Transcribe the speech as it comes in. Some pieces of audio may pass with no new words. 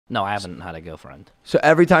No, I haven't had a girlfriend. So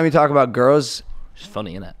every time you talk about girls, It's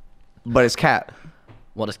funny, isn't it? but it's cap.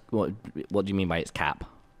 What do you mean by it's cap?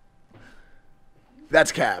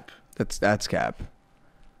 That's cap. That's cap.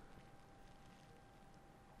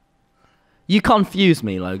 You confuse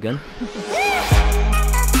me, Logan.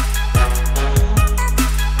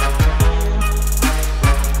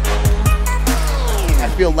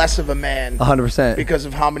 I feel less of a man 100%. because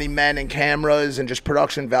of how many men and cameras and just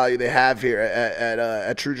production value they have here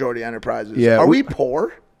at True Geordie Enterprises. Yeah, Are we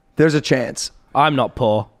poor? There's a chance. I'm not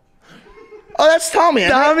poor. Oh, that's Tommy.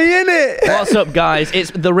 TommyInnit. What's up, guys?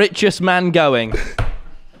 It's the richest man going.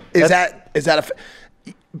 Is that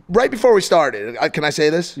right before we started? Can I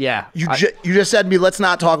say this? Yeah. You just said to me, let's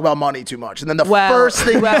not talk about money too much, and then the first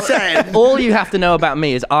thing you said. All you have to know about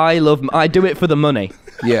me is I do it for the money.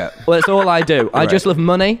 Yeah. Well, that's all I do. I just love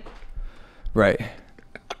money. Right.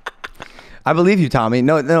 I believe you, Tommy.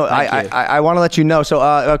 No, I want to let you know.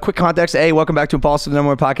 So, quick context. A, welcome back to Impaulsive, the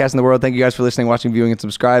 #1 podcast in the world. Thank you guys for listening, watching, viewing, and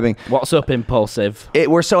subscribing. What's up, Impulsive?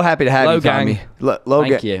 We're so happy to have you, Tommy. Logang.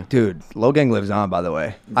 Thank you. Dude, Logang lives on, by the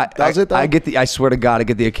way. Does it, though? I swear to God, I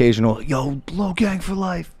get the occasional, yo, Logang for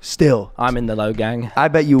life. Still. I'm in the low gang. I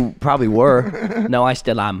bet you probably were. No, I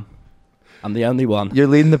still am. I'm the only one. You're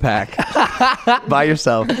leading the pack. By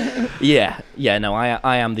yourself. Yeah. No,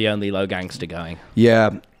 I am the only low gangster going. Yeah.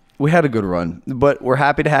 We had a good run, but we're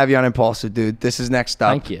happy to have you on Impaulsive, dude. This is next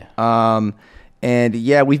up. Thank you. And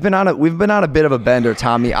yeah, we've been on a bit of a bender,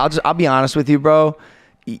 Tommy. I'll be honest with you, bro.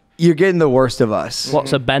 You're getting the worst of us.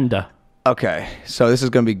 What's a bender? Okay, so this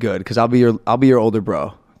is gonna be good because I'll be your older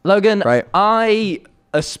bro. Logan, right? I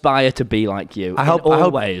aspire to be like you. I hope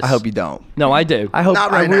you don't. No, I do. I hope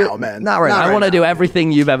not right now, man. Not right now. I want to do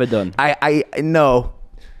everything you've ever done. I know.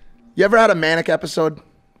 You ever had a manic episode?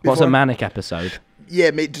 What's a manic episode?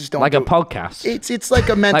 Yeah, mate, just don't. Like a podcast. It's like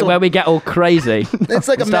a mental. Like where we get all crazy. It's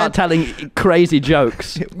like start telling crazy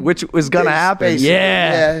jokes. Which was gonna happen.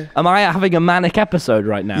 Yeah. Am I having a manic episode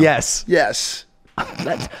right now? Yes. Yes.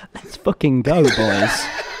 Let's fucking go, boys.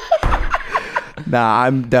 Nah,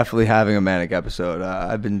 I'm definitely having a manic episode.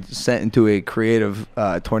 I've been sent into a creative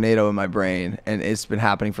tornado in my brain, and it's been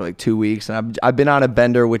happening for like 2 weeks. And I've been on a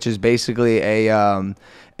bender, which is basically a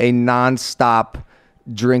nonstop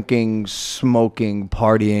drinking, smoking,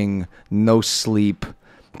 partying, no sleep,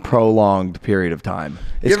 prolonged period of time.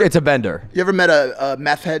 It's a bender. You ever met a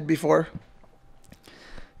meth head before?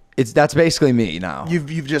 That's basically me now.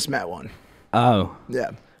 You've just met one. Oh. Yeah.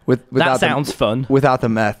 That sounds fun. Without the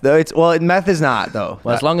meth, though. Meth is not though.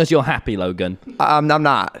 Well, as long as you're happy, Logan. I'm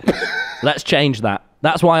not. Let's change that.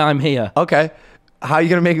 That's why I'm here. Okay. How are you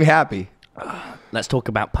gonna make me happy? Let's talk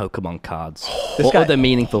about Pokemon cards. What other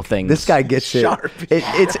meaningful things? This guy gets it. Sharp.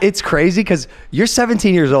 It's crazy because you're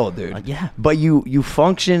 17 years old, dude. Yeah. But you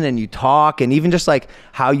function and you talk and even just like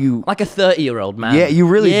how you like a 30-year-old man. Yeah, you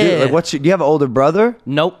really do. Like, do you have an older brother?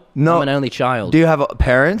 Nope. No. I'm an only child. Do you have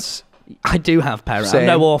parents? I do have parents. Same. I'm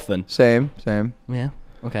no orphan. Same. Yeah.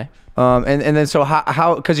 Okay. And then so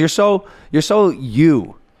how because you're so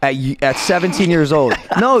you. At 17 years old.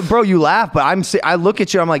 No, bro, you laugh, but I look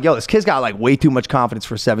at you, I'm like, yo, this kid's got like way too much confidence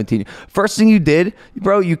for 17. First thing you did,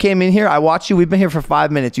 bro, you came in here, I watched you, we've been here for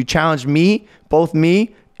 5 minutes. You challenged both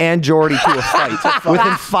me and Geordie to a fight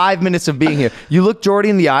within 5 minutes of being here. You looked Geordie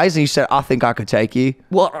in the eyes and you said, I think I could take you.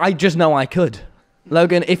 Well, I just know I could.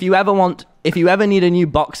 Logan, if you ever need a new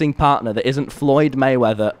boxing partner that isn't Floyd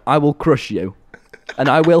Mayweather, I will crush you. And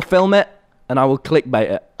I will film it and I will clickbait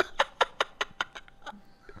it.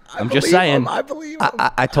 I'm just saying. I believe him.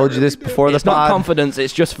 I told you this before the pod. It's not confidence,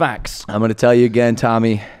 it's just facts. I'm going to tell you again,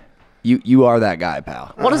 Tommy. You are that guy,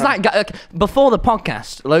 pal. What is that guy? Before the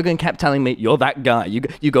podcast, Logan kept telling me, you're that guy. You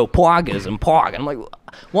go Poggers and Pog. I'm like,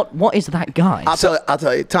 what is that guy? I'll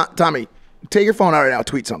tell you. Tommy, take your phone out right now.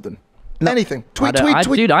 Tweet something. No, anything. Tweet.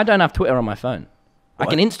 Dude, I don't have Twitter on my phone. What?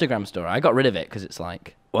 I can Instagram story. I got rid of it because it's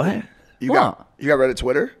like... What? You got rid of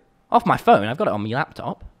Twitter? Off my phone. I've got it on my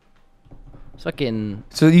laptop. Fucking.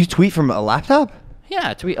 So you tweet from a laptop? Yeah,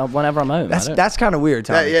 I tweet whenever I'm home. That's kind of weird,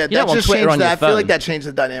 Tommy. Yeah, that just changed that. I feel like that changed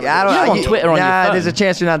the dynamic. Yeah, you don't want Twitter on your phone. There's a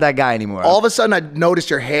chance you're not that guy anymore. All of a sudden, I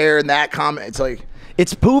noticed your hair and that comment. It's like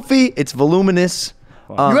it's poofy. It's voluminous.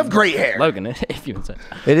 You have great hair, Logan. If you would say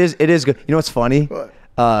it is good. You know what's funny?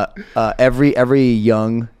 What? Every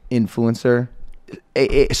young influencer,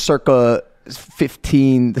 circa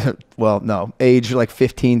 15. Well, no, age like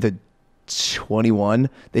 15 to 21,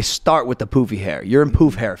 they start with the poofy hair. You're in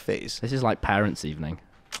poof hair phase. This is like parents' evening.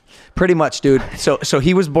 Pretty much, dude. So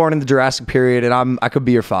he was born in the Jurassic period, and I could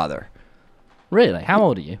be your father. Really? How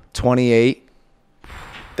old are you? 28.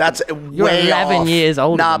 That's You're way 11 off. years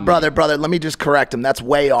older. Nah, than brother. Let me just correct him. That's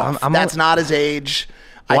way off. That's not his age.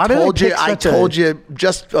 Why did told they you. pick I such a- told you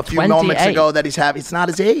just a few 28. moments ago that it's not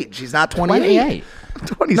his age. He's not 28. 28.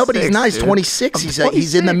 26, No, but he's not. He's dude. 26. I'm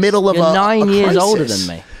He's in the 26. middle of You're a 9 a years older crisis.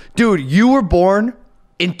 than me. Dude, you were born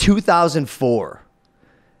in 2004.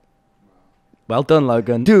 Well done,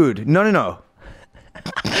 Logan. Dude, no.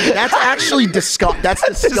 That's actually disgusting. That's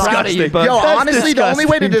disgusting. disgusting, Yo, bud. That's honestly, the only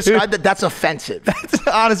way to disgusting, describe that's offensive.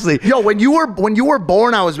 Honestly. Yo, when you were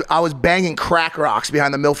born, I was banging crack rocks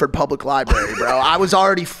behind the Milford Public Library, bro. I was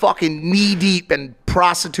already fucking knee deep in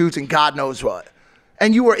prostitutes and God knows what.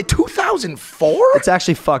 And you were in 2004? It's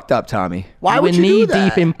actually fucked up, Tommy. Why you would were you knee do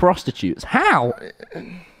that? deep in prostitutes. How?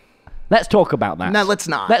 Let's talk about that. No, let's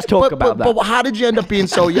not. Let's talk about that. But how did you end up being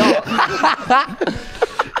so young?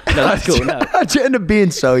 No, that's cool. No. How'd you end up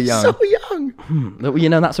being so young? So young. But, you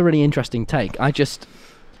know, that's a really interesting take. I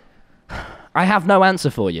have no answer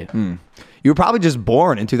for you. You were probably just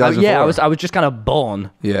born in 2004. Yeah, I was just kind of born.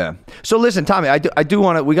 Yeah. So listen, Tommy, I do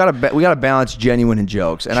want to. We gotta balance genuine and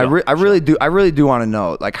jokes, and Sure, I really do want to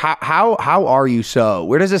know, like, how are you so?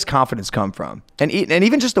 Where does this confidence come from? And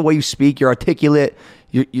even just the way you speak, you're articulate.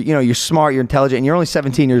 You're smart, you're intelligent, and you're only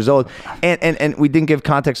 17 years old. And we didn't give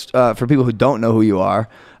context for people who don't know who you are.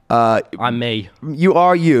 I'm me. You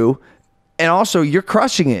are you. And also, you're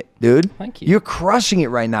crushing it, dude. Thank you. You're crushing it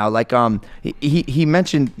right now. Like, he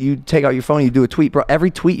mentioned you take out your phone, you do a tweet, bro. Every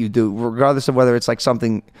tweet you do, regardless of whether it's like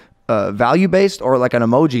something value based or like an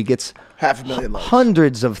emoji, gets 500,000 likes.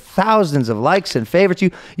 hundreds of thousands of likes and favorites.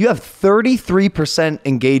 You have 33%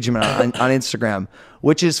 engagement on Instagram,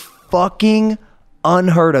 which is fucking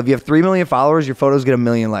unheard of. You have 3 million followers. Your photos get 1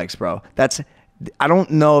 million likes, bro. I don't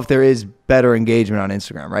know if there is better engagement on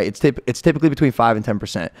Instagram, right? It's typically between 5 and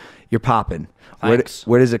 10%. You're popping. Thanks.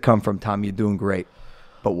 Where does it come from, Tom? You're doing great,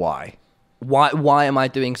 but why? Why am I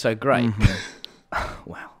doing so great?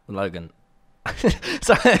 Wow, Logan.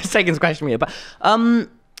 So second question me about.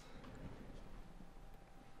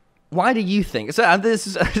 Why do you think? So this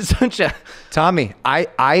is such a. Tommy, I'm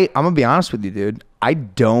gonna be honest with you, dude. I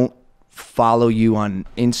don't follow you on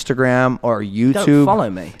Instagram or YouTube. Don't follow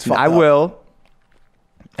me. I will.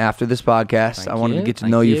 After this podcast, Thank I wanted you. to get to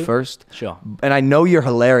Thank know you you. first. Sure. And I know you're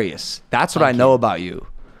hilarious. That's what I Thank know you. about you.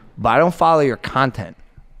 But I don't follow your content.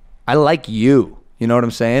 I like you. You know what I'm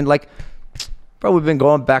saying? Like, bro, we've been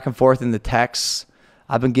going back and forth in the texts.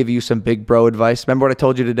 I've been giving you some big bro advice. Remember what I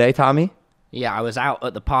told you today, Tommy? Yeah, I was out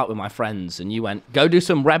at the park with my friends, and you went, "Go do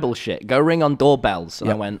some rebel shit. Go ring on doorbells." And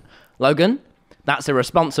I Yep. went, "Logan, that's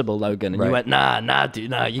irresponsible, Logan." And Right. you went, "Nah, dude,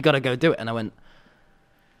 nah. You gotta go do it." And I went,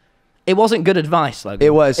 "It wasn't good advice, Logan.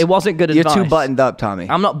 It was. It wasn't good You're advice. too buttoned up, Tommy.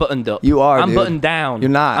 I'm not buttoned up. You are, I'm dude. buttoned down. You're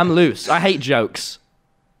not. I'm loose. I hate jokes.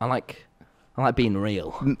 I like being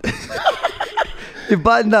real. You're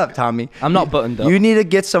buttoned up, Tommy. I'm not buttoned up. You need to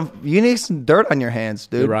get some. You need some dirt on your hands,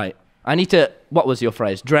 dude. You're right. I need to. What was your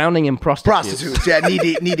phrase? Drowning in prostitutes. Prostitutes, yeah, knee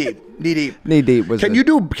deep. Knee deep was. Can the you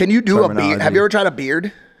do a terminology. beard? Have you ever tried a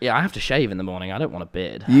beard? Yeah, I have to shave in the morning. I don't want a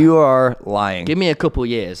beard. You are lying. Give me a couple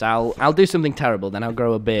years. I'll do something terrible. Then I'll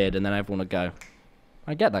grow a beard, and then everyone will go,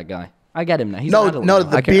 "I get that guy. I get him now. He's an adult No, now."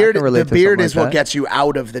 the I can beard. relate The to beard something is like what that. gets you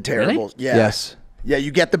out of the terrible. Really? Yeah. Yes. Yeah,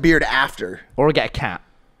 you get the beard after. Or I get a cat.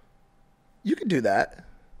 You can do that.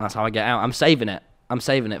 That's how I get out. I'm saving it. I'm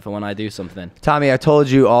saving it for when I do something. Tommy, I told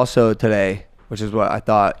you also today, which is what I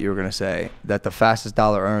thought you were gonna say, that the fastest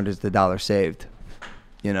dollar earned is the dollar saved.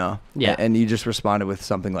 You know. Yeah. And you just responded with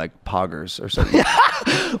something like Poggers or something.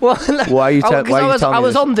 Well, Why are you because why are you I telling me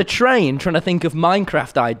was this? on the train trying to think of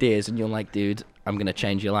Minecraft ideas, and you're like, "Dude, I'm gonna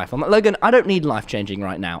change your life." I'm like, "Logan, I don't need life changing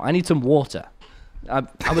right now. I need some water." I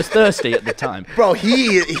was thirsty at the time. Bro,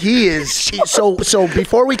 he is so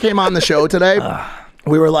before we came on the show today,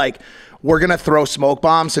 we were like, we're gonna throw smoke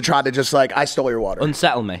bombs to try to just like, I stole your water.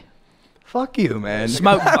 Unsettle me. Fuck you, man.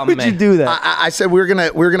 Smoke How bomb would me. you do that? I said we were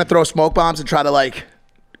gonna throw smoke bombs and try to like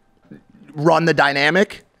run the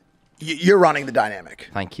dynamic. You're running the dynamic.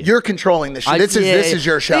 Thank you. You're controlling this shit. This is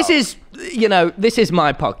your show. This is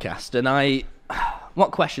my podcast, and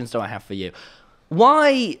what questions do I have for you?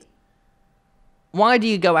 Why do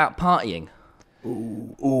you go out partying?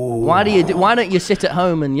 Why don't you sit at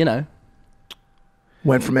home and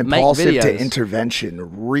went from make impulsive to videos. intervention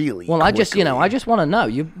really Well, I just quickly. want to know.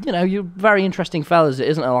 You're very interesting fellas. It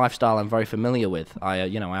isn't a lifestyle I'm very familiar with. I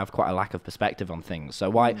have quite a lack of perspective on things. So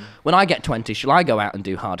when I get 20, shall I go out and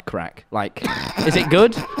do hard crack? Like, is it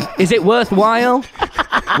good? Is it worthwhile?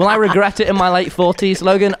 Will I regret it in my late 40s?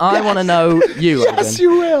 Logan, I want to know you, Yes, Logan.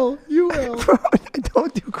 you will. You will. Bro, I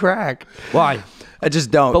don't do crack. Why? I just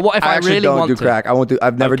don't. But what if I actually really don't want do to? crack? I won't do.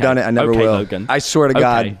 I've never Okay. done it. I never Okay, will. Logan. I swear to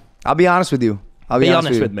God. Okay. I'll be honest with you. I'll Be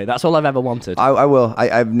honest with me. That's all I've ever wanted. I will.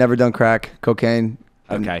 I've never done crack, cocaine.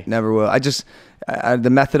 Okay. Never will. I just the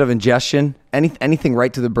method of ingestion, anything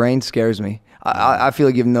right to the brain scares me. I feel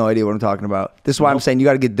like you have no idea what I'm talking about. This is why I'm saying you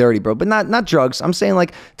got to get dirty, bro. But not drugs. I'm saying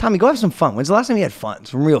like, Tommy, go have some fun. When's the last time you had fun?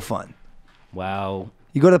 Some real fun. Well,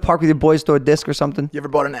 You go to the park with your boys, throw a disc or something. You ever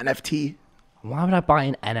bought an NFT? why would I buy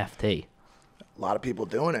an NFT? A lot of people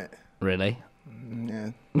doing it. Really?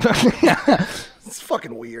 Yeah. It's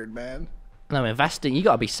fucking weird, man. No, investing, you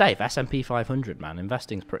got to be safe. S&P 500, man.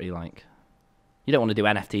 Investing's pretty like... You don't want to do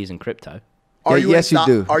NFTs and crypto. Yes, you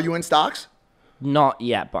do. Are you in stocks? Not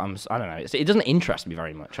yet, but I don't know. It doesn't interest me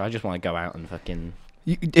very much. I just want to go out and fucking...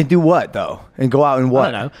 And do what, though? And go out and what?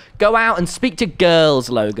 I don't know. Go out and speak to girls,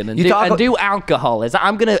 Logan, and, You do alcohol.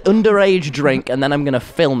 I'm going to underage drink, and then I'm going to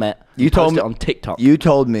film it and post it on TikTok. You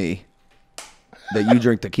told me that you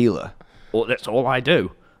drink tequila. Well, that's all I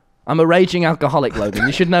do. I'm a raging alcoholic, Logan.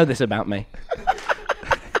 You should know this about me.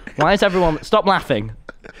 Why is everyone... Stop laughing.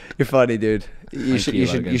 You're funny, dude. You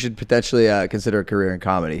Logan. should potentially consider a career in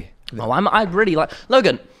comedy. Oh, I'd really like...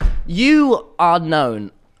 Logan, you are known...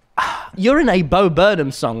 You're in a Bo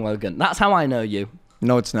Burnham song, Logan. That's how I know you.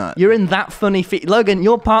 No, it's not. You're in that funny... Logan,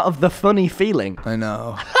 you're part of the funny feeling. I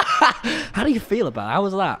know. How do you feel about it? How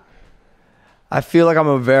was that? I feel like I'm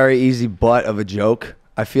a very easy butt of a joke.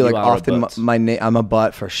 I feel You like are a often butt. my name, I'm a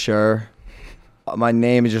butt for sure. My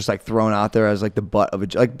name is just like thrown out there as like the butt of a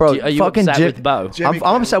like, bro. Are you fucking upset with Bo? I'm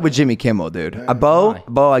upset with Jimmy Kimmel, dude. Bo,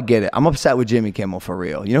 I get it. I'm upset with Jimmy Kimmel for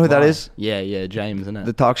real. You know who that is? Yeah, James, isn't it?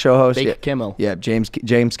 The talk show host. Big yeah. Kimmel. Yeah, James K.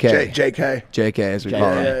 JK. JK as we JK.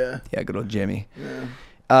 call him. Yeah. Yeah, good old Jimmy. Do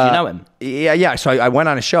you know him? Yeah. So I went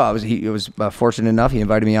on a show. He was fortunate enough. He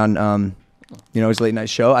invited me on, his late night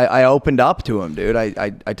show. I opened up to him, dude. I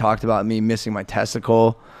talked about me missing my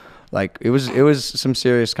testicle. Like it was some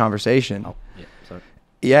serious conversation. Oh, yeah, sorry.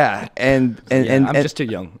 Yeah, and I'm just too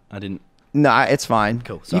young. I didn't... Nah, it's fine.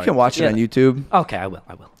 Cool, You sorry. can watch it on YouTube. Okay, I will.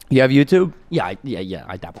 You have YouTube Yeah,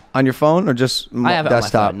 I dabble. on your phone or just I have it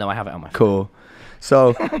desktop? on my phone. No, I have it on my phone. Cool.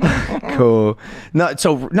 So cool.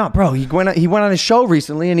 No, bro. He went on a show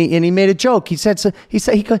recently and he made a joke. He said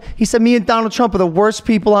me and Donald Trump are the worst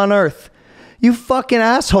people on earth. You fucking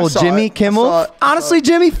asshole, Jimmy Kimmel. Honestly,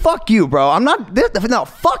 Jimmy, fuck you, bro. I'm not. No,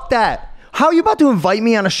 fuck that. How are you about to invite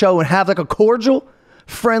me on a show and have like a cordial,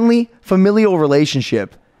 friendly, familial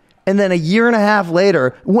relationship, and then a year and a half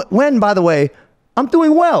later, when by the way, I'm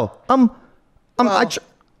doing well. I'm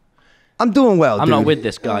doing well. I'm dude. not with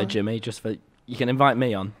this guy, Jimmy. Just for you can invite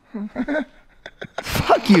me on.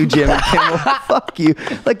 Fuck you, Jimmy Kimmel. Fuck you.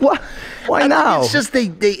 Like what? Why now? It's just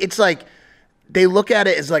it's like they look at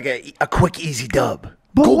it as like a quick, easy dub.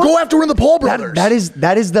 But Go after one of the Paul brothers.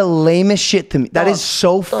 That is the lamest shit to me. That is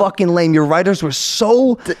so fucking lame. Your writers were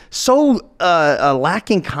so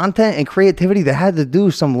lacking content and creativity that had to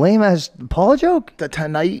do some lame ass Paul joke. The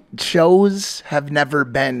Tonight shows have never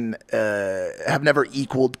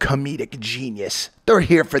equaled comedic genius. They're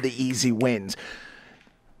here for the easy wins.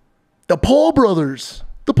 The Paul brothers,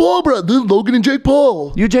 Logan and Jake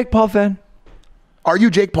Paul. You a Jake Paul fan? Are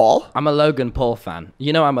you Jake Paul? I'm a Logan Paul fan.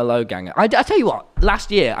 You know I'm a Loganger. I tell you what,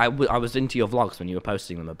 last year I was into your vlogs when you were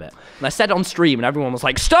posting them a bit. And I said on stream and everyone was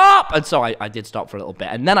like, stop! And so I did stop for a little bit.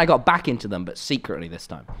 And then I got back into them, but secretly this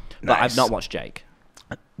time. But I've not watched Jake.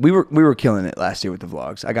 We were killing it last year with the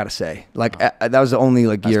vlogs. I gotta say, like that was the only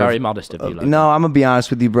like That's year. very modest of you, Logan. No, I'm gonna be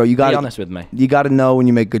honest with you, bro. You gotta Be honest with me. You gotta know when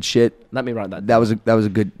you make good shit. Let me write that That down. was a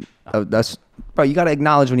good. That's bro. You gotta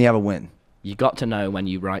acknowledge when you have a win. You got to know when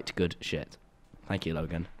you write good shit. Thank you,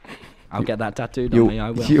 Logan. I'll get that tattooed on me.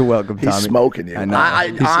 I will. You're welcome, Tommy. He's smoking you. I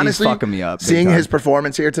know. He's honestly, fucking me up. big Seeing time. his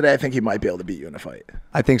performance here today, I think he might be able to beat you in a fight.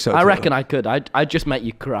 I think so. I too. reckon I could. I'd just make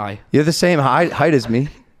you cry. You're the same height as me.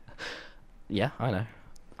 Yeah, I know.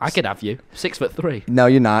 I could have you. 6'3". No,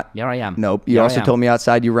 you're not. Here I am. Nope. You Here I also am. told me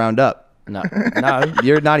outside you round up. No.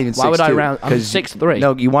 You're not even 6'2". Why would I round? I'm 'cause 6'3".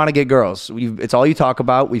 No, you want to get girls. It's all you talk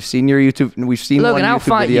about. We've seen your YouTube. We've seen Logan, one I'll YouTube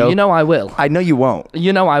fight video. you. You know I will. I know you won't.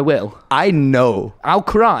 You know I will. I know. I'll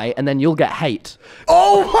cry and then you'll get hate.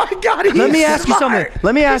 Oh my God! Let me ask you something.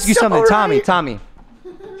 Let me ask you something, Tommy.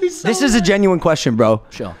 This is a genuine question, bro.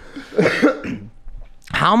 Sure.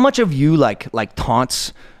 How much of you like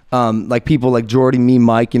taunts, like people like Geordie, me,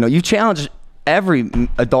 Mike? You know, you challenge every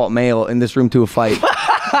adult male in this room to a fight.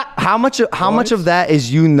 How much of that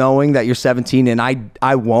is you knowing that you're 17 and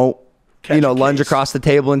I won't, lunge across the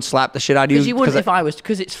table and slap the shit out of you? Because you wouldn't if I was,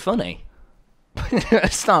 because it's funny.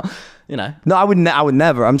 It's not, No, I would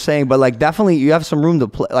never. I'm saying, but like definitely you have some room to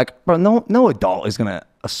play. Like, bro, no adult is gonna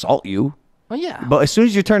assault you. Well, yeah. But as soon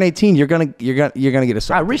as you turn 18, you're gonna get I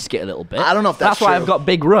assaulted. risk it a little bit. I don't know if that's why true. I've got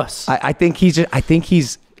big Russ. I think he's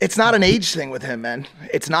It's not an age thing with him, man.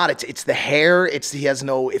 It's not. It's the hair. He has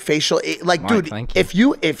no facial. Like, Mike, dude, thank you.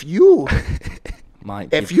 if you Mike,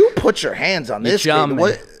 if you put your hands on this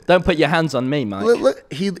kid, don't put your hands on me, Mike.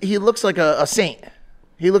 Look, he looks like a saint.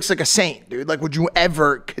 He looks like a saint, dude. Like, would you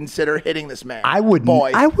ever consider hitting this man? I would.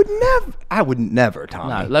 Boy. I would never. I would never,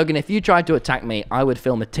 Tommy. No, Logan, if you tried to attack me, I would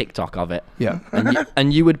film a TikTok of it. Yeah.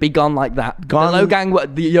 And you would be gone like that. Gone. The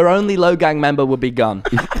Logang, your only Logang member would be gone.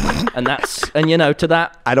 And you know, to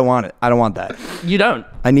that. I don't want it. I don't want that. You don't.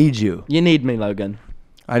 I need you. You need me, Logan.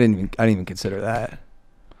 I didn't even consider that.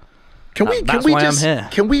 That's why I'm here.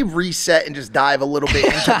 Can we reset and just dive a little bit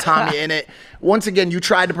into TommyInnit? Once again, you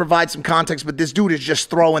tried to provide some context, but this dude is just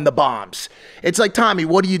throwing the bombs. It's like, Tommy,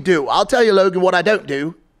 what do you do? I'll tell you, Logan, what I don't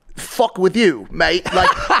do. Fuck with you, mate. Like,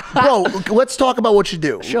 bro, let's talk about what you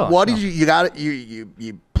do. Sure. What did you got?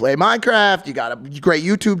 You play Minecraft. You got a great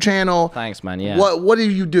YouTube channel. Thanks, man. Yeah. What do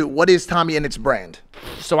you do? What is TommyInnit's brand?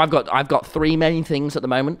 So I've got three main things at the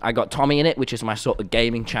moment. I got TommyInnit, which is my sort of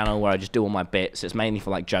gaming channel where I just do all my bits. It's mainly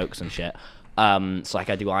for like jokes and shit. So like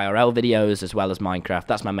I do IRL videos as well as Minecraft.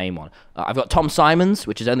 That's my main one. I've got Tom Simons,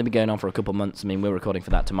 which has only been going on for a couple months. I mean, we're recording for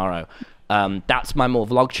that tomorrow. That's my more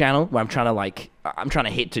vlog channel where I'm trying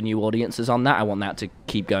to hit to new audiences on that. I want that to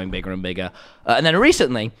keep going bigger and bigger. And then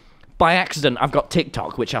recently, by accident, I've got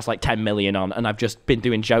TikTok, which has like 10 million on, and I've just been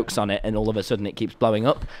doing jokes on it, and all of a sudden it keeps blowing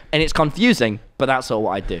up, and it's confusing, but that's all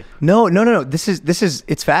what I do. No. This is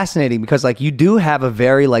it's fascinating because like you do have a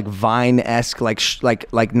very like Vine-esque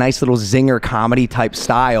like nice little zinger comedy type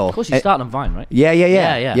style. Of course, you start on Vine, right?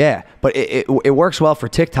 Yeah. But it works well for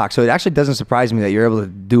TikTok, so it actually doesn't surprise me that you're able to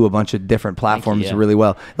do a bunch of different platforms really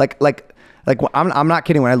well. Like I'm not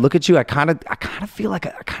kidding. When I look at you, I kind of feel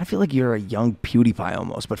like you're a young PewDiePie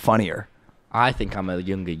almost, but funnier. I think I'm a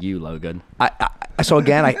younger you, Logan. So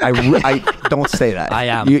again, I don't say that. I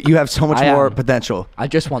am. You have so much more potential. I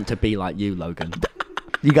just want to be like you, Logan.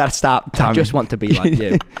 You got to stop, Tommy. I just want to be like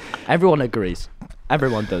you. Everyone agrees.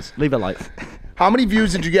 Everyone does. Leave a like. How many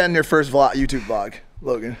views did you get in your first YouTube vlog,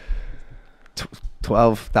 Logan?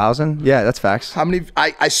 12,000? Yeah, that's facts. How many?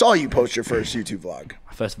 I saw you post your first YouTube vlog.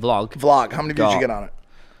 First vlog. How many views did you get on it?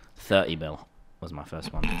 30 mil was my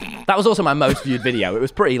first one. That was also my most viewed video. It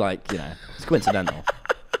was pretty like, it's coincidental.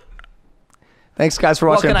 Thanks, guys, for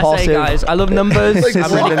watching Impaulsive. What can I say, guys? I love numbers. Like,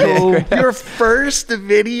 I'm really cool. Your first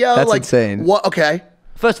video? That's like, insane. What? Okay.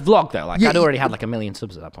 First vlog, though. Like, I'd already had like 1 million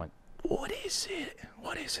subs at that point. What is it?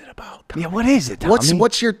 What is it about? Tommy? Yeah, what is it, Tommy?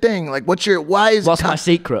 What's your thing? Like, what's my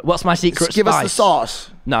secret? What's my secret Give spice? us the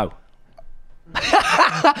sauce. No.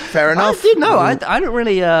 Fair enough. I don't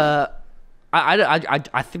really. I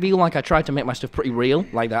feel like I try to make my stuff pretty real,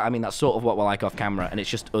 like that. I mean, that's sort of what we're like off camera, and it's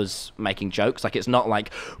just us making jokes. Like, it's not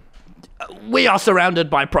like we are surrounded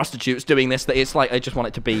by prostitutes doing this. That it's like I just want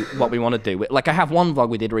it to be what we want to do. Like, I have one vlog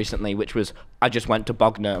we did recently, which was I just went to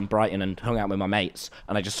Bognor and Brighton and hung out with my mates,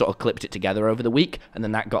 and I just sort of clipped it together over the week, and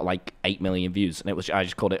then that got like 8 million views, and I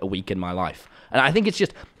just called it A Week in My Life. And I think it's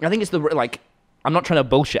the like. I'm not trying to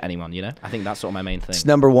bullshit anyone, I think that's sort of my main thing. It's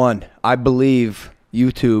number one. I believe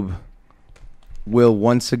YouTube will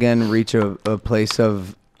once again reach a place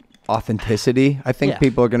of authenticity. I think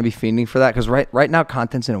people are going to be fiending for that because right now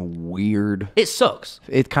content's in a weird... It sucks.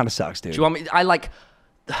 It kind of sucks, dude. Do you want me... I like...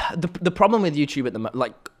 The problem with YouTube at the moment,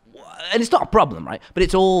 like... And it's not a problem, right? But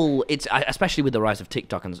it's especially with the rise of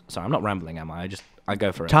TikTok and... Sorry, I'm not rambling, am I? I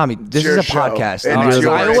go for it. Tommy, this is a podcast.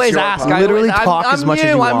 I always ask. Literally talk as much as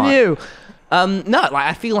you want. I'm new. No, like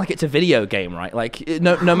I feel like it's a video game, right? Like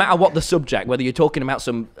no matter what the subject, whether you're talking about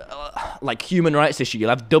some like human rights issue, you'll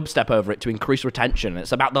have dubstep over it to increase retention.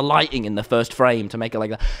 It's about the lighting in the first frame to make it like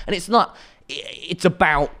that, and it's not. It's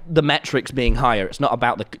about the metrics being higher. It's not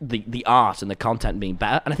about the art and the content being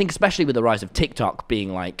better. And I think especially with the rise of TikTok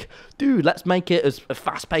being like, dude, let's make it as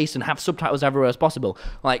fast paced and have subtitles everywhere as possible.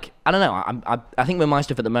 Like, I don't know. I think with my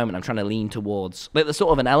stuff at the moment, I'm trying to lean towards like there's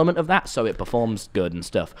sort of an element of that, so it performs good and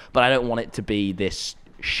stuff. But I don't want it to be this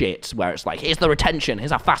shit where it's like, here's the retention,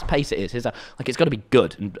 here's how fast paced it is, like it's got to be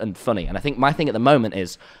good and funny. And I think my thing at the moment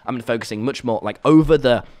is I'm focusing much more like over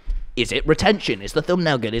the. Is it retention? Is the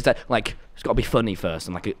thumbnail good? Is that like it's got to be funny first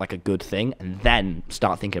and like a good thing, and then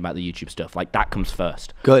start thinking about the YouTube stuff. Like that comes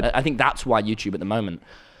first. Good. I think that's why YouTube at the moment,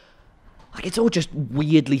 like it's all just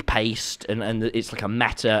weirdly paced and it's like a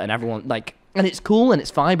meta and everyone like and it's cool and it's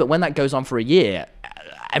fine. But when that goes on for a year,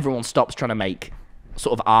 everyone stops trying to make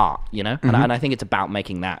sort of art, Mm-hmm. And I think it's about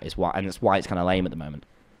making that is why, and it's why it's kind of lame at the moment.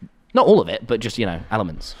 Not all of it, but just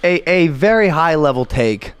elements. A very high level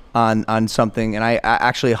take on something, and I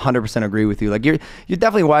actually 100% agree with you. Like you're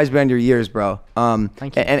definitely wise beyond your years, bro.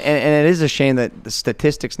 Thank you. And it is a shame that the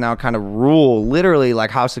statistics now kind of rule literally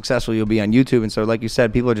like how successful you'll be on YouTube. And so, like you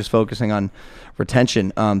said, people are just focusing on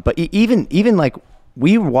retention. But even like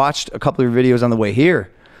we watched a couple of your videos on the way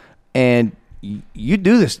here, and you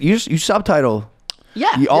do this. You subtitle.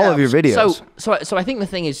 Yeah, all of your videos. So I think the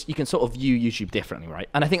thing is you can sort of view YouTube differently, right?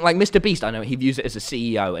 And I think like Mr. Beast, I know he views it as a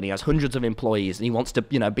CEO and he has hundreds of employees and he wants to,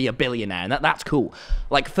 be a billionaire, and that's cool.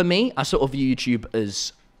 Like for me, I sort of view YouTube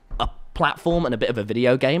as a platform and a bit of a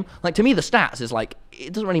video game. Like to me, the stats is like,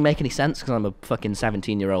 it doesn't really make any sense because I'm a fucking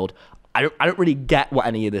 17-year-old. I don't really get what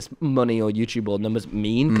any of this money or YouTube or numbers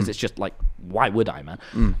mean, because it's just like, why would I, man?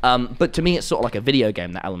 But to me, it's sort of like a video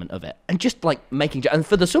game, that element of it. And just like making, and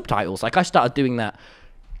for the subtitles, like I started doing that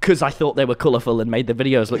because I thought they were colorful and made the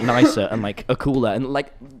videos look nicer and like are cooler. And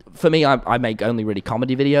like, for me, I make only really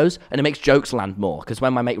comedy videos, and it makes jokes land more, because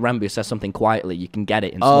when my mate Rambo says something quietly, you can get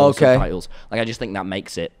it in small subtitles. Like I just think that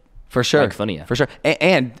makes it for sure, like, funnier. For sure.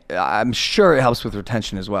 And I'm sure it helps with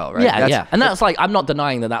retention as well, right? Yeah, and that's like, I'm not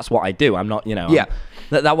denying that that's what I do. I'm not, Yeah.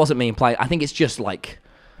 That wasn't me implying. I think it's just like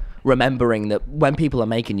remembering that when people are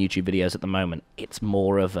making YouTube videos at the moment, it's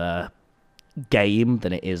more of a game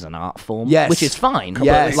than it is an art form. Yes. Which is fine.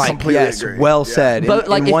 Yes, Like, completely yes, agree. well Yeah. said. But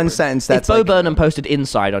like, in one sentence, that's if Bo like, Burnham posted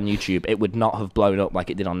Inside on YouTube, it would not have blown up like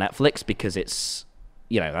it did on Netflix, because it's,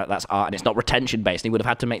 that's art and it's not retention based. He would have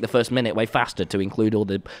had to make the first minute way faster to include all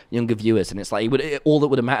the younger viewers, and it's like all that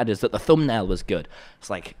would have mattered is that the thumbnail was good. It's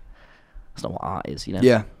like, that's not what art is,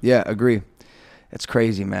 Yeah, agree. It's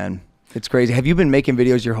crazy, man. It's crazy. Have you been making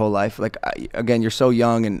videos your whole life? Like, again, you're so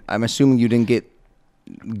young, and I'm assuming you didn't get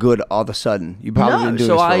good all of a sudden. You probably been doing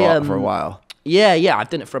this for a while. Yeah, I've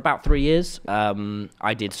done it for about 3 years.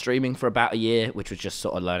 I did streaming for about a year, which was just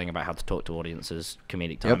sort of learning about how to talk to audiences,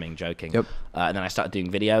 comedic timing, joking. And then I started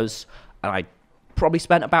doing videos, and I probably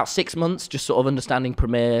spent about 6 months just sort of understanding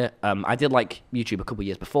Premiere. I did like YouTube a couple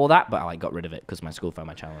years before that, but I like got rid of it because my school found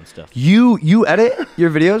my channel and stuff. You edit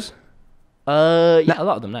your videos? Yeah, a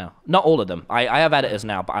lot of them now. Not all of them. I have editors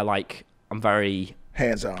now, but I'm very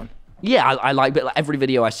Hands-on. Yeah, I like, but like every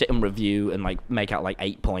video I sit and review and like make out like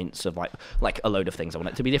 8 points of like a load of things I want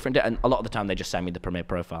it to be different. And a lot of the time they just send me the Premiere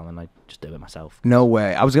profile and I just do it myself. No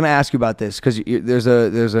way. I was gonna ask you about this because there's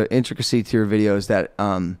a intricacy to your videos that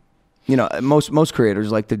most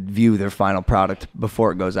creators like to view their final product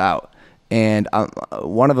before it goes out. And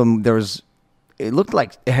one of them, it looked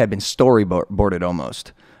like it had been storyboarded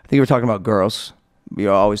almost. I think you were talking about girls. You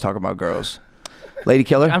always talk about girls. Lady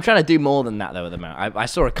Killer? I'm trying to do more than that though at the moment. I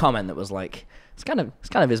saw a comment that was like, it's kind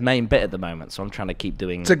of his main bit at the moment, so I'm trying to keep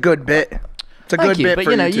doing. It's a good bit. It's a Thank good you, bit but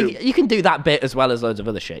for YouTube. You can do that bit as well as loads of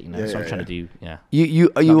other shit, so Yeah, I'm trying to do,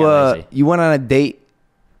 You went on a date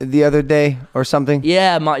the other day or something?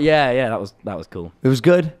 Yeah, that was cool. It was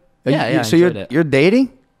good? Yeah, so enjoyed it. you're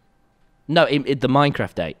dating? No, the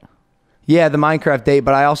Minecraft date. Yeah, the Minecraft date,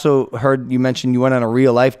 but I also heard you mention you went on a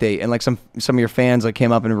real life date, and like some of your fans like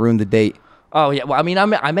came up and ruined the date. Oh yeah, well I mean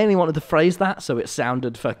I mainly wanted to phrase that so it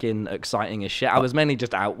sounded fucking exciting as shit. I was mainly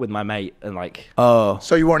just out with my mate and like. Oh.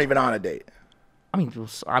 So you weren't even on a date. I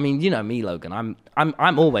mean, you know me, Logan.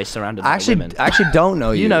 I'm always surrounded by women. I actually don't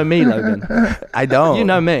know you. You know me, Logan. I don't. You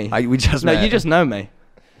know me. We just met. You just know me.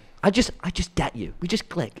 I just get you. We just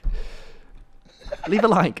click. Leave a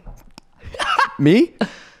like. Me?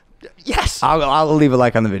 Yes. I'll leave a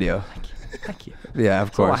like on the video. Thank you. Yeah, of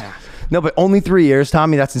That's all course. I ask. No, but only 3 years,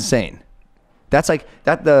 Tommy. That's insane. That's like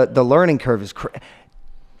that. The learning curve is.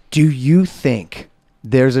 Do you think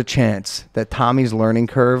there's a chance that Tommy's learning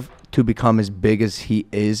curve to become as big as he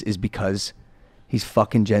is because he's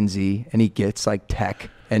fucking Gen Z and he gets like tech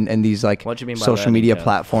and these like What do you mean by social learning media curve?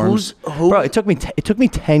 platforms? Who- Bro, it took me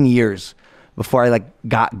 10 years before I like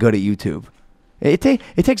got good at YouTube. It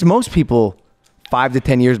takes most people 5 to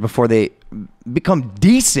 10 years before they become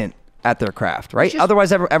decent at their craft, right?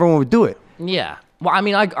 Otherwise, everyone would do it. Yeah. Well, I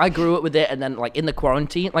mean, I grew up with it, and then like in the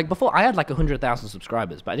quarantine, like before, I had like 100,000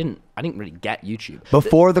 subscribers, but I didn't really get YouTube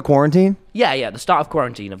Before the quarantine? Yeah. The start of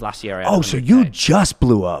quarantine of last year. I had Oh, so 100K. you just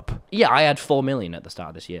blew up. Yeah, I had 4 million at the start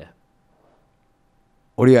of this year.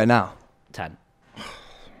 What are you at now? 10.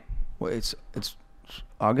 Well, it's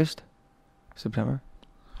August, September.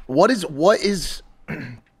 What is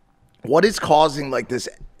causing like this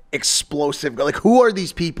explosive, like who are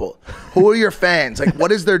these people? Who are your fans? Like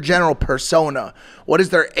what is their general persona? What is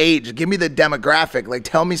their age? Give me the demographic. Like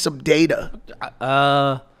tell me some data.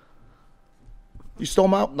 You stole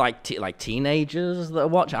them out? Like teenagers that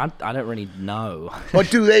watch. I don't really know.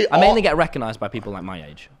 But do they I mainly get recognized by people like my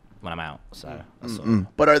age. when I'm out. So. That's sort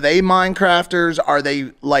of- But are they Minecrafters? Are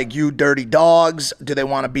they like you, dirty dogs? Do they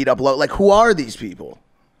want to beat up low? Like, who are these people?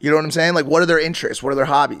 You know what I'm saying? Like, what are their interests? What are their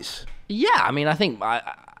hobbies? Yeah, I mean, I think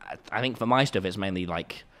for my stuff, it's mainly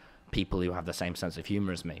like people who have the same sense of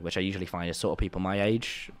humor as me, which I usually find is sort of people my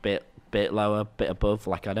age, bit lower, bit above.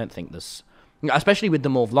 Like, I don't think there's, especially with the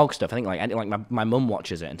more vlog stuff. I think like my mum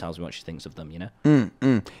watches it and tells me what she thinks of them. You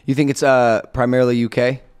know. You think it's primarily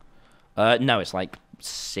UK? No, it's like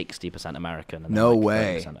 60% American. And No then like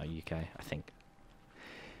way. 30% are UK, I think.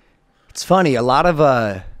 It's funny. A lot of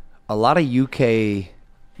UK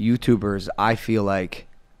YouTubers, I feel like,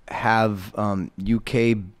 have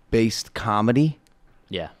UK based comedy.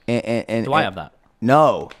 Yeah. And Do I have that?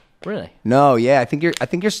 No. Really? No, yeah, I think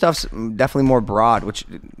your stuff's definitely more broad, which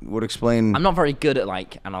would explain. I'm not very good at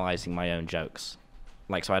like analyzing my own jokes,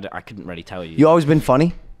 like so I couldn't really tell you. You always been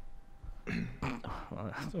funny.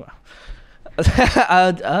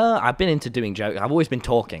 I've been into doing jokes. I've always been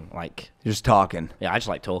talking. Like, You're just talking. yeah, I just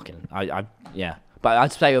like talking. Yeah. But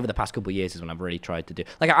I'd say over the past couple of years is when I've really tried to do.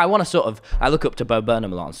 Like, I want to I look up to Bo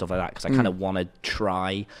Burnham a lot and stuff like that because I kind of want to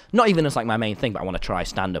try, not even as like my main thing, but I want to try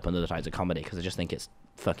stand up and other types of comedy because I just think it's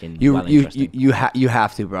fucking interesting. You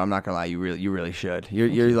have to, bro. I'm not gonna lie. You really should.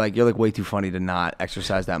 You're like way too funny to not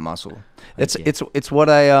exercise that muscle. It's what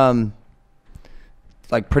I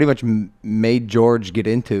like pretty much made George get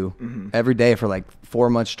into every day for like 4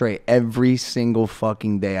 months straight. Every single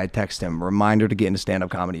fucking day I text him, reminder to get into stand-up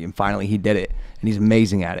comedy, and finally he did it, and he's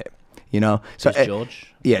amazing at it. You know, so Who's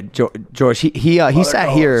George? Yeah, George. He sat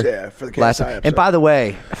here for the last KSI time. episode. And by the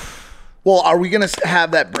way, Well, are we gonna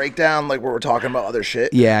have that breakdown like where we're talking about other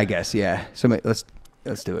shit? yeah, I guess yeah. So let's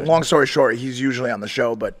do it. Long story short, he's usually on the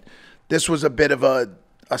show, but this was a bit of a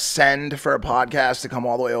send for a podcast to come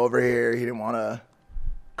all the way over here. He didn't want to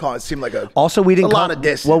call it. Seemed like Also, we didn't a lot of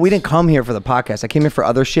distance. Well, we didn't come here for the podcast. I came here for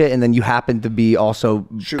other shit, and then you happened to be also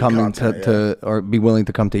Shoot coming content, to or be willing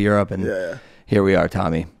to come to Europe, and Yeah. here we are,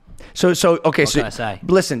 Tommy. So okay, What can I say?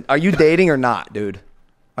 listen, are you dating or not, dude?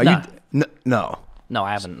 Are No. you no? No,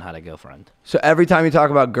 I haven't had a girlfriend. So every time you talk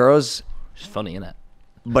about girls, It's funny, isn't it?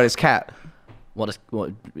 but it's cat. What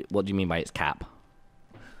do you mean by it's cap?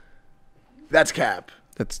 That's cap.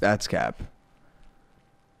 That's cap.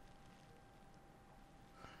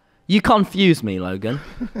 You confuse me, Logan.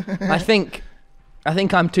 I think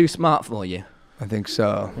I'm too smart for you. I think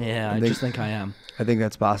so. Yeah, I just think I am. I think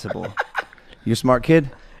that's possible. You a smart kid?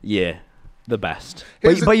 Yeah, the best.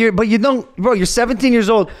 But you don't, bro. You're 17 years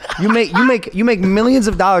old. You make millions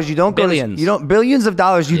of dollars. You don't Billions. go to billions of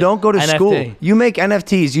dollars. You don't go to NFT. school. You make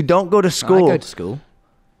NFTs. You don't go to school. I go to school.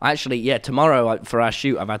 Actually, yeah. Tomorrow for our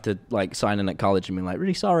shoot, I've had to like sign in at college and be like,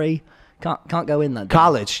 really sorry, can't go in that day.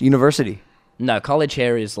 College, university, No, college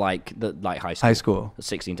here is like high school. high school.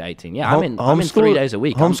 16 to 18. Yeah, I'm in 3 days a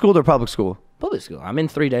week. Homeschooled or public school? Public school. I'm in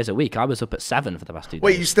 3 days a week. I was up at 7 for the past 2 days.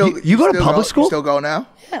 Wait, you still You go to still public school? You still go now?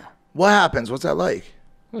 Yeah. What happens? What's that like?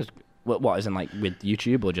 What isn't like with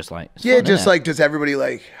YouTube or just like? It's Yeah, fun, just innit? like does everybody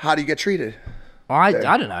like? How do you get treated? Well, I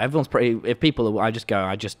don't know. Everyone's pretty. If people, I just go.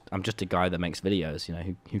 I'm just a guy that makes videos. You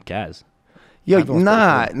know, who cares? Yo, Everyone's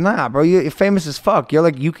nah, bro. You're famous as fuck. You're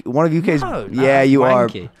like one of UK's. No, yeah, you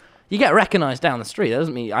wanky. are. You get recognised down the street. That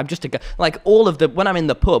doesn't mean I'm just a guy. Like all of the when I'm in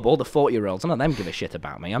the pub, all the 40-year-olds, none of them give a shit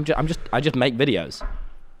about me. I just make videos.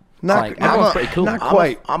 Not, Like, everyone's pretty cool. Not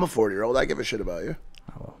quite. I'm a 40-year-old. I give a shit about you.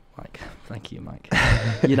 Oh, well, Mike, thank you, Mike.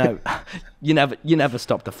 You know, you never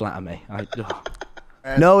stop to flatter me.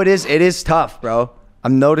 No, it is tough, bro.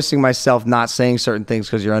 I'm noticing myself not saying certain things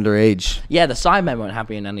because you're underage. Yeah, the Sidemen won't have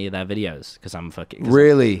me in any of their videos because I'm fucking.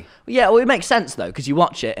 Really? Yeah, well, it makes sense though because you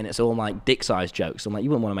watch it and it's all like dick-sized jokes. I'm like, you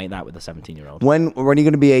wouldn't want to make that with a 17-year-old. When are you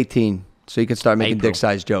gonna be 18? So you can start making April.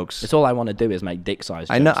 dick-sized jokes. It's all I want to do is make dick-sized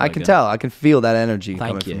jokes. I know. I can tell. I can feel that energy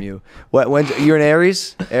Thank coming you. from you. When you're an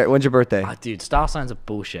Aries? When's your birthday? Dude, star signs are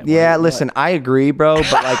bullshit. Yeah, What- listen, I agree, bro.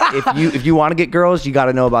 But like, if you want to get girls, you got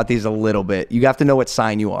to know about these a little bit. You have to know what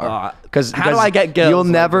sign you are. Because how do I get girls? You'll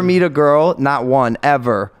never meet a girl, not one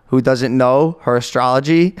ever, who doesn't know her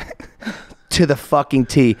astrology to the fucking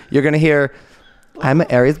T. You're gonna hear, I'm an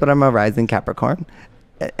Aries, but I'm a rising Capricorn,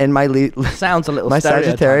 and my Sounds a little my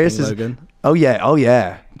Sagittarius is. Logan. Oh yeah, oh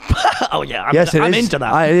yeah. Oh yeah, Yes, I'm it is. into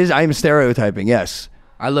that. I'm stereotyping. Yes.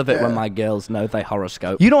 I love it when my girls know they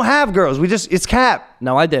horoscope. You don't have girls. It's cap.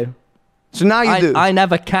 No, I do. So now you do. I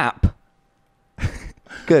never cap.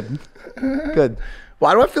 Good. Good.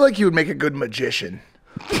 Why do I feel like he would make a good magician?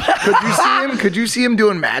 Could you see him? Could you see him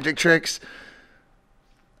doing magic tricks?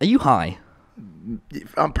 Are you high?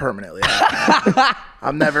 I'm permanently. high.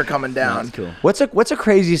 I'm never coming down. That's cool. What's the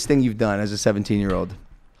craziest thing you've done as a 17-year-old?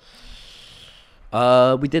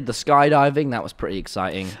 We did the skydiving. That was pretty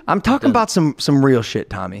exciting. I'm talking about some real shit,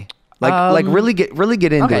 Tommy. Like really get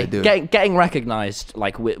into it, dude. Getting recognized,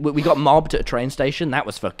 like we got mobbed at a train station. That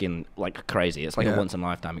was fucking like crazy. It's like a once in a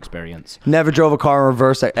lifetime experience. Never drove a car in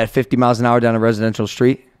reverse at 50 miles an hour down a residential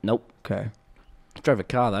street? Nope. Okay. Drove a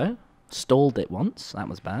car though. Stalled it once. That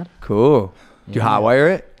was bad. Cool. Did you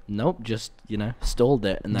hotwire it? Nope. Just stalled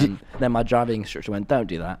it, and then my driving instructor went, "Don't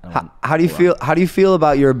do that." How do you feel? How do you feel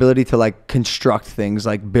about your ability to like construct things,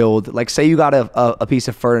 like build? Like, say you got a piece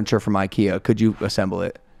of furniture from IKEA, could you assemble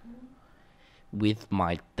it? With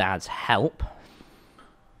my dad's help.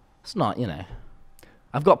 It's not,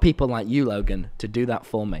 I've got people like you, Logan, to do that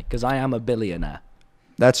for me because I am a billionaire.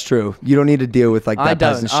 That's true. You don't need to deal with like that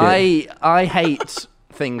peasant shit. I hate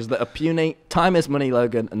things that are puny. Time is money,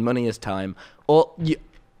 Logan, and money is time.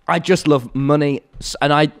 I just love money,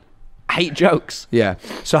 and I hate jokes. Yeah.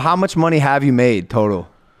 So how much money have you made total?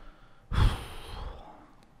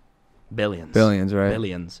 Billions. Billions, right?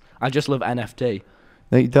 Billions. I just love NFT.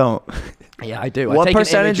 No, you don't. Yeah, I do. What I take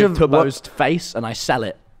percentage an image of of Tubbo's face and I sell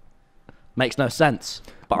it. Makes no sense,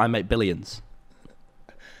 but I make billions.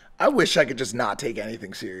 I wish I could just not take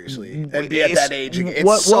anything seriously and be at that age.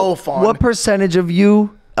 It's so fun. What percentage of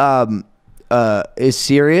you is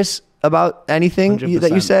serious about anything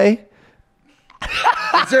that you say?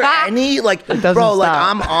 Is there any bro? stop. Like,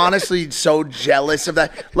 I'm honestly so jealous of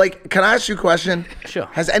that. Like, can I ask you a question? Sure.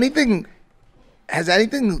 Has anything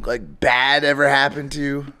like bad ever happened to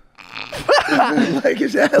you?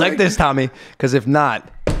 Is that Like this, Tommy? Because if not,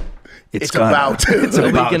 it's about to. It's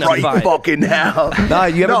about gonna right fight. fucking now. No,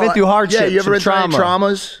 you ever been through hardships? Yeah, you ever been through any trauma?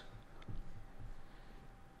 traumas?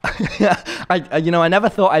 I never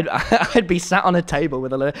thought I'd be sat on a table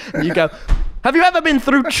with and you go, "Have you ever been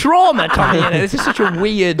through trauma, Tommy?" This is such a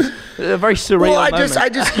weird, very surreal Well, moment. I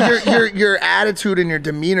just your attitude and your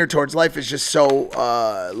demeanor towards life is just so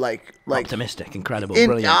like optimistic, incredible,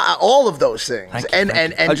 brilliant. all of those things, Thank you, and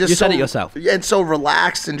thank you. just You said so, it yourself. and so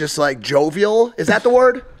relaxed and just like jovial. Is that the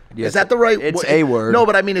word? Yes, is that the right? it's a word. No,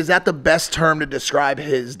 but I mean, is that the best term to describe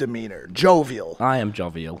his demeanor? Jovial. I am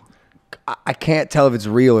jovial. I can't tell if it's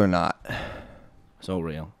real or not. It's all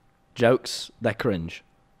real. Jokes, they're cringe.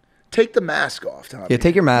 Take the mask off, Tommy. Yeah,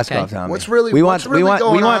 take your mask Okay. off, Tommy. What's really we going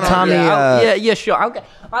want on Tommy. here? Yeah, sure.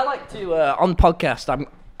 I like to on podcast.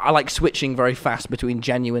 I like switching very fast between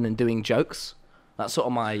genuine and doing jokes. That's sort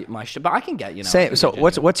of my shit. But I can get Same. So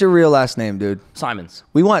what's your real last name, dude? Simons.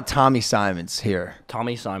 We want Tommy Simons here.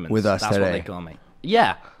 Tommy Simons. With us That's today. what they call me.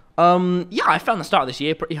 Yeah. I found the start of this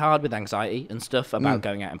year pretty hard with anxiety and stuff about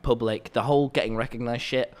going out in public. The whole getting recognized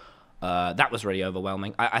shit, that was really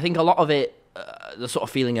overwhelming. I think a lot of it, the sort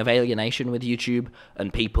of feeling of alienation with YouTube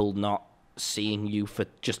and people not seeing you for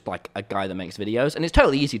just like a guy that makes videos. And it's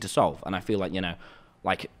totally easy to solve. And I feel like,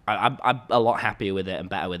 I'm a lot happier with it and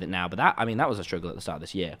better with it now. But that was a struggle at the start of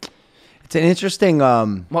this year. It's an interesting.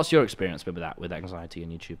 What's your experience with that, with anxiety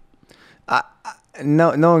and YouTube?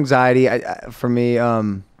 No anxiety. For me.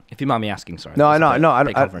 If you mind me asking, sorry. No, I know. I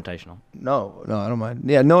don't. Confrontational. No, I don't mind.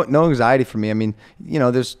 Yeah, no anxiety for me. I mean,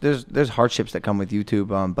 there's hardships that come with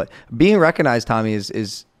YouTube. But being recognized, Tommy, is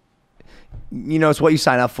it's what you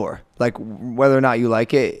sign up for. Like whether or not you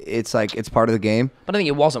like it, it's like it's part of the game. But I think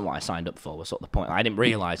it wasn't what I signed up for. Was sort of the point. I didn't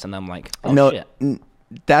realize, and then I'm like, oh shit.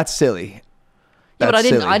 That's silly. Yeah, but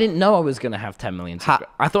silly. I didn't know I was gonna have 10 million.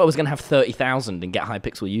 I thought I was gonna have 30,000 and get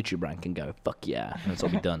Hypixel YouTube rank and go fuck yeah, and it's all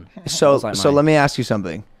be done. So let me ask you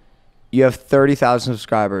something. You have 30,000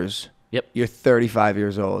 subscribers. Yep. You're 35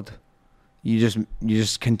 years old. You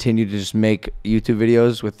just continue to just make YouTube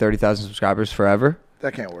videos with 30,000 subscribers forever?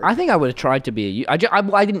 That can't work. I think I would have tried to be I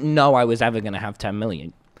didn't know I was ever gonna have 10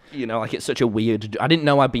 million. It's such a weird. I didn't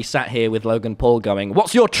know I'd be sat here with Logan Paul going,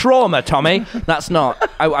 "What's your trauma, Tommy?" That's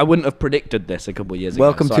not. I wouldn't have predicted this a couple of years ago.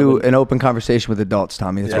 Welcome to an open conversation with adults,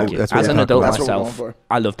 Tommy. Thank you. That's As an adult That's what we're myself, going for.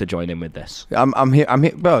 I love to join in with this. I'm here,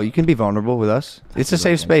 bro. You can be vulnerable with us. It's a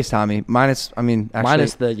safe space, Tommy. Minus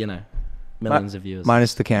the millions of viewers.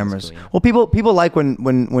 Minus the cameras. Cool, yeah. Well, people like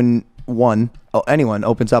when anyone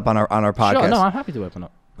opens up on our podcast. Sure, no, I'm happy to open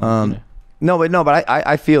up. No, but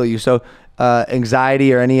I feel you. So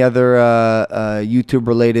anxiety or any other YouTube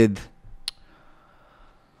related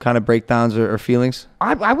kind of breakdowns or feelings?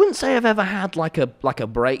 I wouldn't say I've ever had like a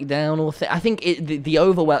breakdown or thing. I think the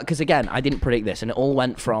overwhelm, because again, I didn't predict this, and it all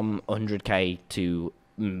went from 100K to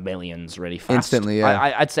millions really fast. Instantly,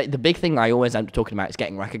 yeah. I'd say the big thing I always end up talking about is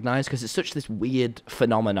getting recognized, because it's such this weird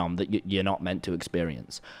phenomenon that you're not meant to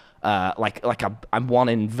experience. I'm one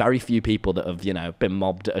in very few people that have been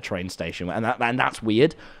mobbed at a train station, and that's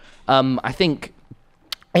weird. I think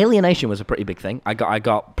alienation was a pretty big thing. I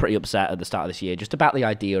got pretty upset at the start of this year just about the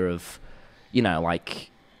idea of you know, like,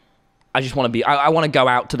 I just want to be, I want to go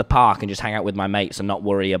out to the park and just hang out with my mates and not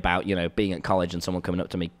worry about, you know, being at college and someone coming up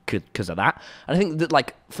to me because of that. And I think that,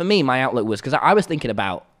 like, for me, my outlook was, because I was thinking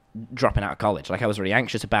about dropping out of college. Like, I was really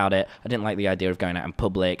anxious about it. I didn't like the idea of going out in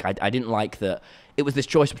public. I didn't like that it was this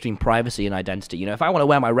choice between privacy and identity. You know, if I want to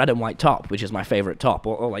wear my red and white top, which is my favorite top,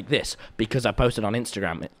 or like this, because I posted on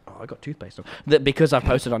Instagram, I got toothpaste on. That because I've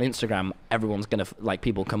posted on Instagram, everyone's gonna like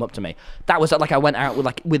people come up to me. That was like I went out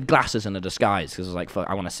with glasses and a disguise because I was like, fuck,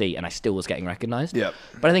 I want to see, and I still was getting recognized. Yep.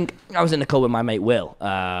 But I think I was in the call with my mate Will,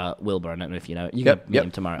 Wilbur. I don't know if you know. You can meet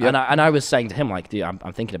him tomorrow. Yep. And I was saying to him like, dude, I'm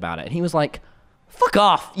thinking about it, and he was like, fuck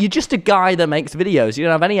off. You're just a guy that makes videos. You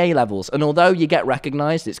don't have any A-levels. And although you get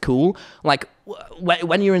recognized, it's cool. Like,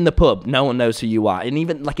 when you're in the pub, no one knows who you are. And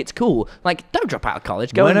even, like, it's cool. Like, don't drop out of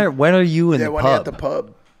college. When are you in the when pub? you're at the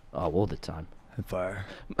pub. Oh, all the time. Fire.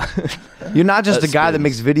 You're not just a guy that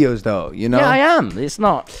makes videos, though, you know? Yeah, I am. It's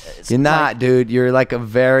not. You're not, dude. You're, like, a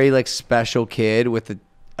very, like, special kid with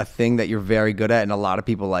a thing that you're very good at, and a lot of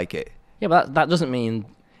people like it. Yeah, but that doesn't mean...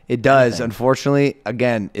 It does. anything. Unfortunately,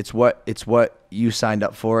 again, it's what you signed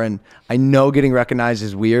up for. And I know getting recognized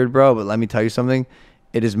is weird, bro, but let me tell you something.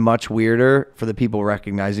 It is much weirder for the people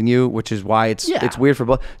recognizing you, which is why it's weird for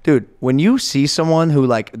both. Dude, when you see someone who,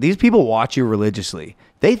 like, these people watch you religiously,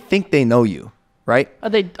 they think they know you, right?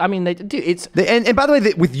 They do. It's... And by the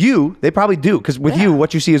way, with you, they probably do. Because with you,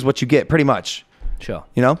 what you see is what you get, pretty much. Sure.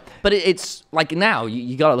 You know? But it's like now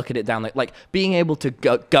you got to look at it down like being able to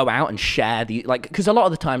go out and share the like, because a lot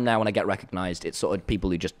of the time now when I get recognized, it's sort of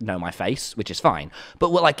people who just know my face, which is fine. But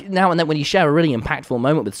like now and then when you share a really impactful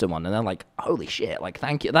moment with someone and they're like, holy shit, like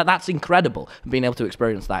thank you, that's incredible. Being able to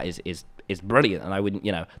experience that is brilliant, and I wouldn't,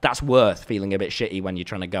 you know, that's worth feeling a bit shitty when you're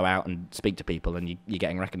trying to go out and speak to people and you're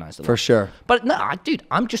getting recognized a lot. For sure. But no, dude,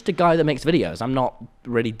 I'm just a guy that makes videos. I'm not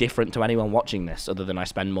really different to anyone watching this, other than I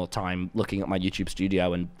spend more time looking at my YouTube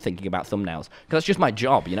studio and thinking about thumbnails, because that's just my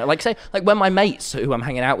job, you know. Like say, like when my mates who I'm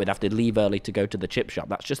hanging out with have to leave early to go to the chip shop,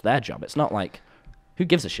 that's just their job. It's not like, who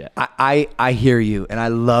gives a shit? I hear you, and I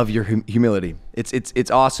love your humility.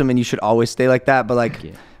 It's awesome, and you should always stay like that. But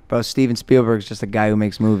like, bro, Steven Spielberg's just a guy who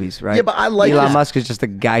makes movies, right? Yeah, but I like Elon that. Musk is just a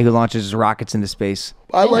guy who launches rockets into space.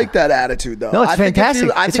 I like that attitude, though. No, it's fantastic.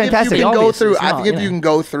 I it's think fantastic. If you can go through, Obviously, I it's think not, if you you know. can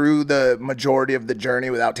go through the majority of the journey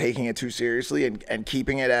without taking it too seriously and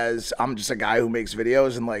keeping it as I'm just a guy who makes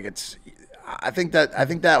videos and like it's, I think that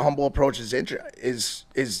humble approach has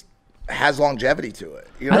longevity to it.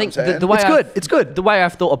 You know what I'm saying? The way It's good. The way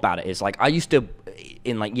I've thought about it is like I used to,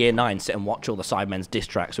 in like year 9, sit and watch all the Sidemen's diss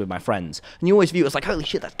tracks with my friends, and you always view it as like, holy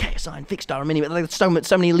shit, that's KSI and Fixstar and Mini, like so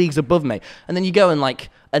many leagues above me. And then you go and like,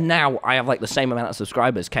 and now I have like the same amount of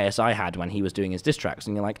subscribers KSI had when he was doing his diss tracks,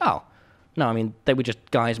 and you're like, oh. No, I mean, they were just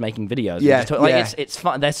guys making videos. Yeah, It's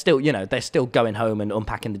fun. They're still, you know, they're still going home and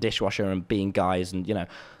unpacking the dishwasher and being guys, and you know,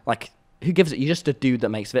 like, who gives it? You're just a dude that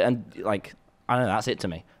makes it, and like, I don't know, that's it to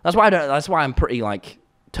me. That's why I'm pretty like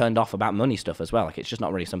turned off about money stuff as well. Like, it's just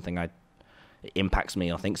not really something it impacts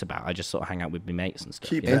me or thinks about. I just sort of hang out with my mates and stuff.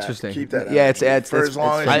 Keep you know? that. Interesting. Keep that. Yeah, attitude it's for as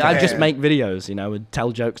long as you I just can. make videos, you know, and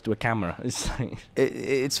tell jokes to a camera. It's like,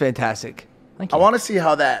 It's fantastic. thank you. I want to see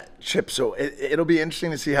how that chips away. It'll be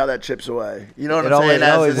interesting to see how that chips away. You know what It I'm saying?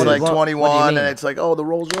 always As it's is. like What do you 21 mean? and it's like, oh, the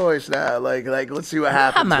Rolls Royce now. Like let's see what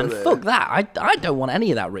happens. Ah, man, with it. fuck that. I don't want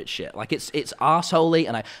any of that rich shit. Like, it's arseholey,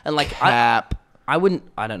 and like Cap. I wouldn't.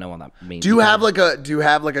 I don't know what that means. Do you have like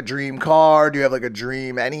a dream car? Do you have like a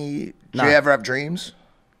dream? Do you ever have dreams?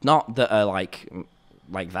 Not that are like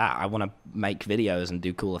that. I want to make videos and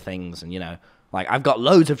do cooler things, and you know, like I've got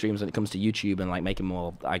loads of dreams when it comes to YouTube and like making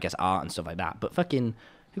more, I guess, art and stuff like that. But fucking,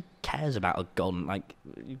 who cares about a golden, like,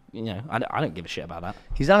 you know, I don't give a shit about that.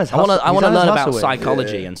 He's on his I want hustle. to He's on his learn about hustle wave.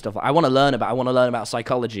 psychology and stuff. I want to learn about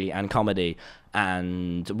psychology and comedy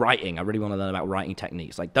and writing. I really want to learn about writing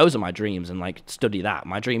techniques. Like, those are my dreams, and like study that.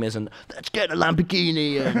 My dream isn't let's get a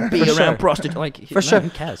Lamborghini and be around prostitutes. Like, For sure. Who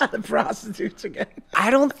cares? The prostitutes again. I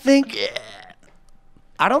don't think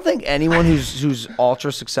anyone who's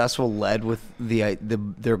ultra successful led with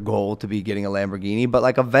their goal to be getting a Lamborghini, but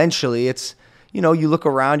like eventually it's, you know, you look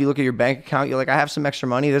around, you look at your bank account, you're like, I have some extra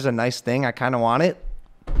money, there's a nice thing, I kind of want it,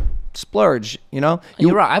 splurge, you know.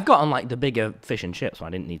 You're right. I've gotten like the bigger fish and chips, so I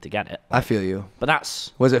didn't need to get it. I feel you. But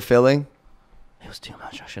Was it filling? it was too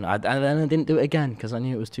much. I shouldn't. And then I didn't do it again because I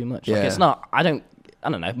knew it was too much. Like, Yeah. it's not. I don't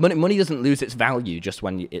know. Money doesn't lose its value just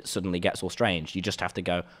when it suddenly gets all strange. You just have to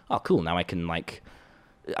go, oh, cool. Now I can like.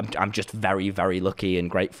 I'm just very, very lucky and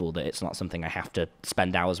grateful that it's not something I have to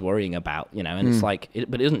spend hours worrying about, you know. And it's like,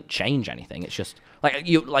 but it doesn't change anything. It's just like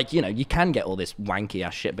you know, you can get all this wanky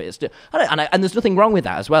ass shit, but it's still, and there's nothing wrong with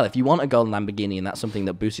that as well. If you want a golden Lamborghini and that's something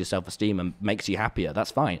that boosts your self esteem and makes you happier,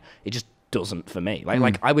 that's fine. It just doesn't for me.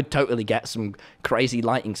 Like I would totally get some crazy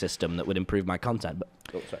lighting system that would improve my content,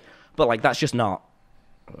 but like that's just not.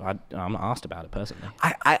 I'm not asked about it personally.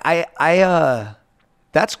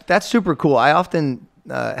 That's super cool. I often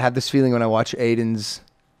have this feeling when I watch Aiden's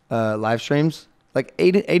live streams. Like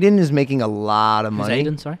Aiden is making a lot of money.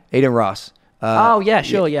 Who's Aiden? Sorry, Aiden Ross. Oh yeah,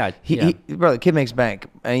 sure, yeah. He bro, the kid makes bank,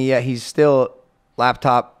 and yet he's still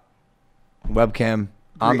laptop, webcam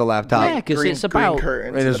on the laptop. Yeah, because it's about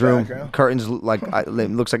curtains in his the room. background. Curtains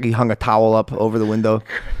it looks like he hung a towel up over the window.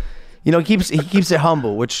 You know, he keeps it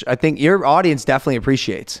humble, which I think your audience definitely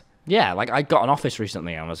appreciates. Yeah, like I got an office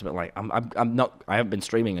recently, and I was a bit like, I haven't been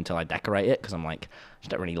streaming until I decorate it because I'm like, I just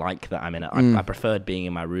don't really like that I'm in it. I preferred being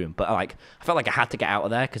in my room, but I felt like I had to get out of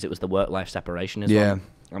there because it was the work-life separation as well.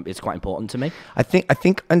 It's quite important to me. I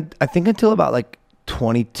think until about like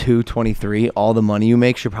 22, 23, all the money you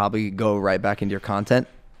make should probably go right back into your content.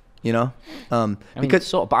 You know, because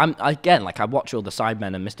sort of, but I watch all the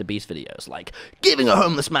Sidemen and Mr. Beast videos, like giving a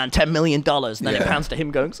homeless man $10 million, and then it pans to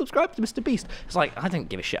him going, subscribe to Mr. Beast. It's like, I don't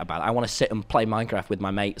give a shit about it. I want to sit and play Minecraft with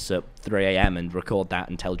my mates at 3 a.m. and record that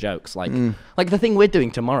and tell jokes. Like the thing we're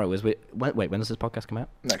doing tomorrow is when does this podcast come out?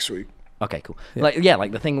 Next week. Okay, cool. Yeah.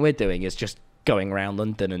 Like the thing we're doing is just going around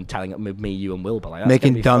London and telling me, you and Will, but like,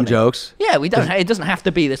 making dumb jokes. Yeah, we don't. It doesn't have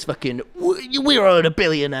to be this fucking. We're all the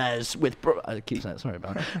billionaires with. I keep saying sorry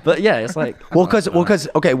about it, but yeah, it's like. because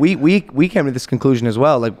okay, we came to this conclusion as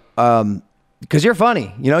well, like because you're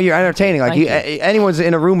funny, you know, you're entertaining. Like anyone's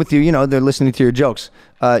in a room with you, you know, they're listening to your jokes.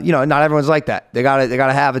 You know, not everyone's like that. They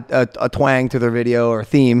gotta have a twang to their video or a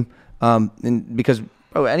theme, and because.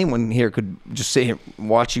 Oh, anyone here could just sit here,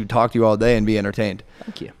 watch you, talk to you all day, and be entertained.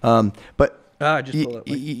 Thank you. But I just pull up.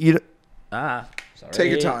 Sorry.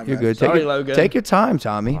 Take your time. You're man. good. Sorry, Logan. Take your time,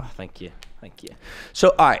 Tommy. Oh, thank you. So,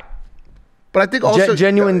 all right. But I think also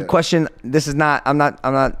genuine question. This is not. I'm not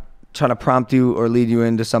trying to prompt you or lead you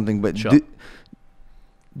into something. But sure.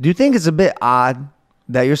 do you think it's a bit odd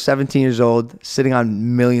that you're 17 years old, sitting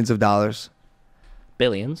on millions of dollars?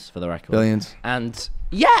 Billions, for the record. Billions. And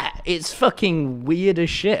yeah, it's fucking weird as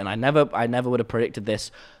shit. And I never would have predicted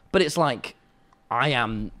this. But it's like, I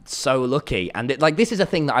am so lucky. And this is a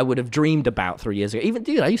thing that I would have dreamed about 3 years ago. Even,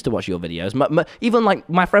 dude, I used to watch your videos. Even like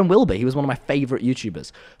my friend Wilby, he was one of my favorite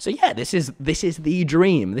YouTubers. So yeah, this is the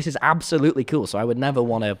dream. This is absolutely cool. So I would never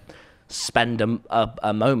want to spend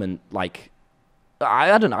a moment like,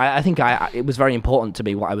 I don't know. I think it was very important to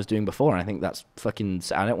me what I was doing before, and I think that's fucking.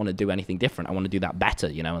 I don't want to do anything different. I want to do that better,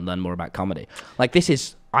 you know, and learn more about comedy. Like this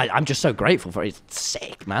is. I'm just so grateful for it. It's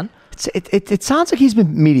sick, man. It sounds like he's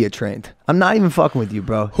been media trained. I'm not even fucking with you,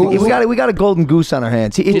 bro. We got a golden goose on our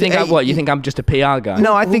hands. Do you think you think I'm just a PR guy?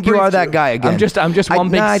 No, I think you are that guy again. I'm just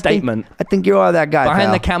one big statement. I think you are that guy.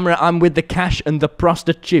 Behind the camera, I'm with the cash and the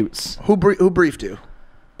prostitutes. Who briefed you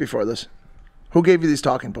before this? Who gave you these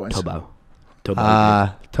talking points? Tobo.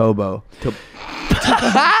 Tobo.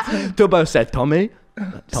 Tobo said, Tommy,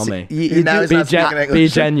 be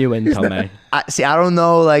genuine, Tommy. I don't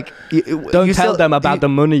know, like... Don't tell them about the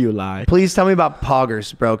money you lie. Please tell me about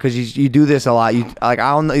Poggers, bro, because you do this a lot. I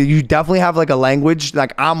don't know. You definitely have like a language.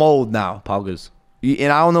 Like, I'm old now. Poggers.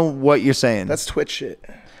 And I don't know what you're saying. That's Twitch shit.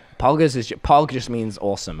 Pog just means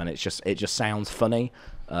awesome, and it just sounds funny,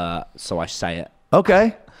 so I say it.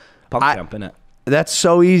 Okay. Pog jump, innit? That's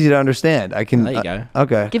so easy to understand. I can. There you go.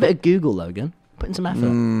 Okay. Give it a Google, Logan. Put in some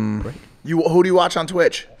effort. Who do you watch on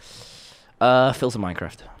Twitch? Phil's in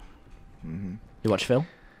Minecraft. Mm-hmm. You watch Phil?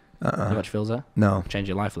 You watch Phil's there? No. Change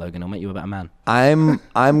your life, Logan. It'll make you a better man. I'm.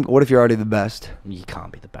 What if you're already the best? You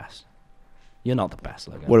can't be the best. You're not the best,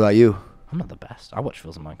 Logan. What about you? I'm not the best. I watch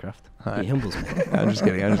Phil's in Minecraft. Right. He humbles me. I'm just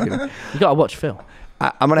kidding. You gotta watch Phil.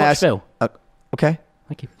 I'm gonna ask Phil. Okay.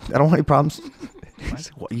 Thank you. I don't want any problems.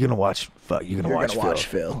 You're gonna watch. Fuck. You're gonna watch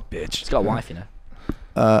Phil. Bitch. He's got a wife, you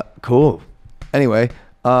know. Cool. Anyway.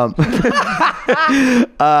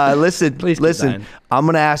 Listen. Going. I'm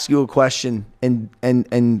gonna ask you a question,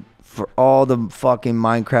 and for all the fucking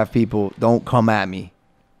Minecraft people, don't come at me.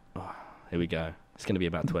 Oh, here we go. It's gonna be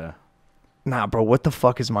about Twitter. Nah, bro. What the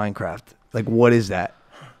fuck is Minecraft? Like, what is that?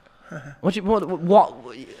 What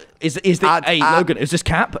is the? Hey, Logan, is this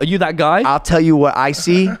Cap? Are you that guy? I'll tell you what I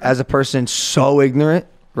see as a person so ignorant,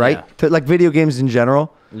 right? Yeah. To like video games in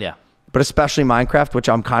general. Yeah. But especially Minecraft, which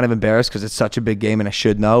I'm kind of embarrassed because it's such a big game and I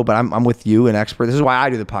should know. But I'm with you, an expert. This is why I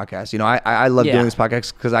do the podcast. You know, I love doing this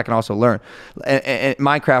podcast because I can also learn. And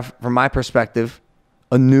Minecraft, from my perspective,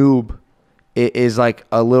 a noob is like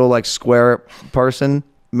a little like square person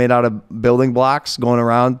made out of building blocks, going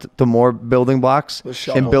around to more building blocks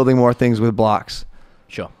and building more things with blocks.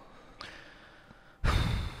 Sure.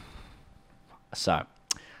 So,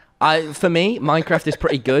 For me, Minecraft is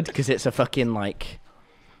pretty good because it's a fucking like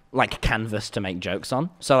canvas to make jokes on.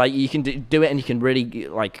 So like you can do it, and you can really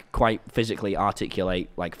like quite physically articulate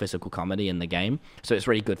like physical comedy in the game. So it's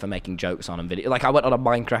really good for making jokes on and video. Like I went on a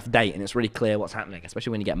Minecraft date, and it's really clear what's happening,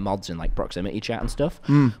 especially when you get mods in like proximity chat and stuff.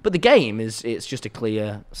 But the game it's just a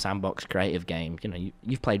clear sandbox creative game. You know,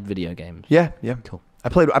 you've played video games. Yeah. Cool. I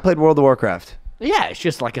played World of Warcraft. Yeah, it's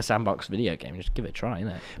just like a sandbox video game. Just give it a try,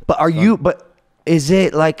 innit? But but is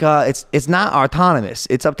it like it's not autonomous?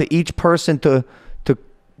 It's up to each person to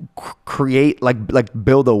create like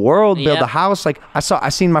build a world, build a house. Like I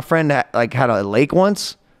seen my friend that like had a lake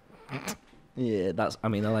once. Yeah,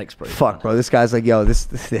 the lake's pretty Fuck, fun. bro. This guy's like, yo, this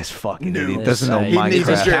fucking idiot doesn't know He needs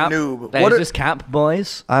a Minecraft. straight noob. There's this cap,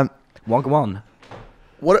 boys. One.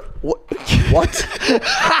 What? What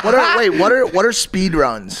are speed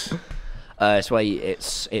runs? It's where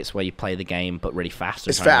you play the game but really fast.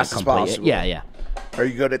 As fast as possible. Yeah. Are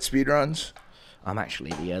you good at speed runs? I'm actually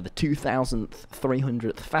the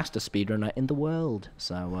 2,300th fastest speedrunner in the world.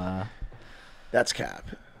 So That's cap.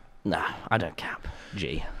 nah, I don't cap.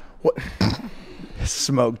 G. What?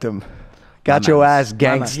 Smoked him. Got your ass,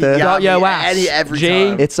 gangster. Got your ass, every G.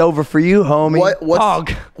 time. It's over for you, homie.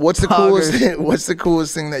 What's the Poggers. coolest thing? What's the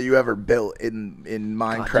coolest thing that you ever built in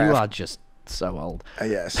Minecraft? God, you are just so old.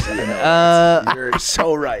 Yes. I know. You're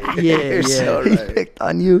so right. Yeah, You're so He right. picked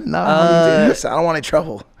on you. Dude, listen, I don't want any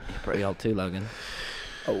trouble. You're pretty old too, Logan.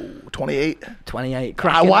 Oh, 28? 28.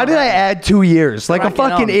 Why did I add 2 years? Like a Cracking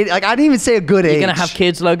fucking on. idiot. Like I didn't even say a good age. You gonna have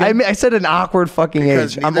kids, Logan? I said an awkward fucking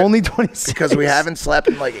Because age. I'm neither- only 26. Because we haven't slept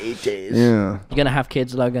in like 8 days. Yeah. You gonna have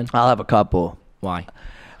kids, Logan? I'll have a couple. Why?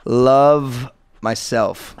 Love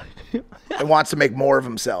myself. And wants to make more of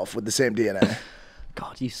himself with the same DNA.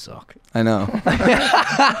 God, you suck. I know.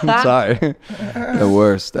 I'm sorry. The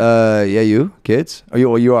worst. Yeah, you kids? Oh,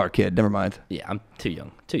 you are a kid. Never mind. Yeah, I'm too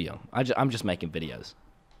young. I'm just making videos.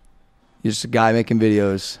 You're just a guy making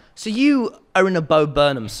videos. So you are in a Bo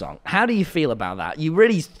Burnham song. How do you feel about that? You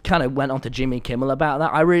really kind of went on to Jimmy Kimmel about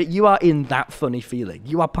that. You are in that funny feeling.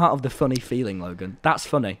 You are part of the funny feeling, Logan. That's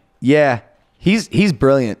funny. Yeah, he's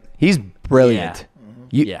brilliant. He's brilliant.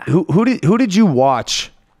 Yeah. Who did you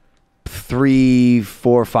watch 3,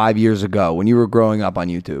 4, 5 years ago when you were growing up on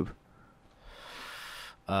YouTube?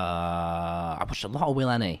 I watched a lot of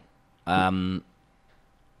Will N.E.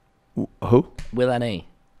 Who? Will N.E.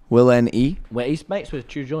 Will N.E. Where he's mates with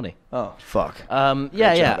True Geordie. Oh fuck. Yeah.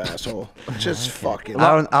 Good job, asshole. Just fucking.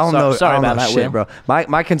 I don't know. Sorry I don't about know that, shit, Will. bro.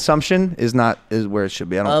 My consumption is where it should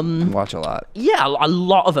be. I don't watch a lot. Yeah, a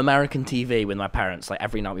lot of American TV with my parents. Like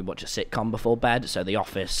every night we watch a sitcom before bed. So The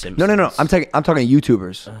Office, Simpsons. No. I'm talking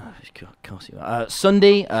YouTubers. Of course you are.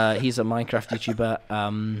 Sunday, he's a Minecraft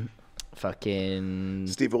YouTuber. Fucking.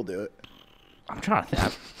 Steve will do it. I'm trying to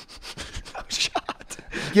think. I'm shocked.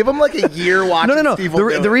 Give him like a year watching No. Steve will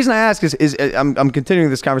do The it. reason I ask is I'm continuing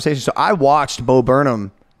this conversation. So I watched Bo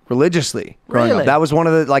Burnham religiously growing Really? up. That was one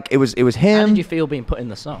of the it was How him. did you feel being put in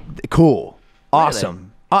the song? Cool.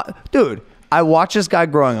 Awesome. Dude, I watched this guy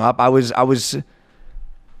growing up. I was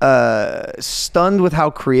stunned with how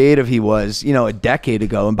creative he was, a decade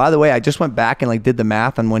ago. And by the way, I just went back and did the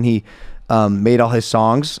math on when he made all his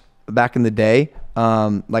songs back in the day.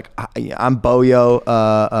 I'm Boyo,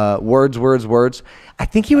 words. I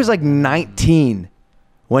think he was 19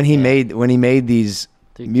 when he made these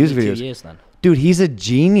music videos. 2 years then. Dude, he's a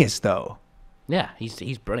genius though. Yeah,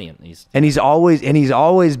 he's brilliant. He's always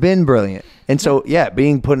been brilliant. And so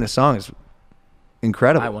being put in a song is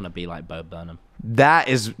incredible. I want to be like Bo Burnham. That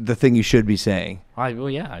is the thing you should be saying.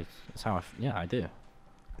 That's how I do.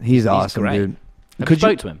 He's awesome, great. dude. Have you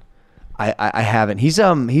spoke to him? I haven't. He's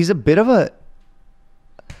a bit of a.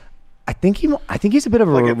 I think he's a bit of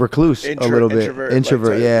a recluse, a little bit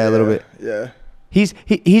introvert. Yeah, a little bit. Yeah. He's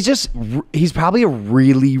probably a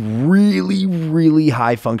really, really, really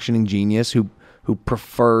high functioning genius who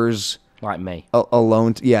prefers Like me.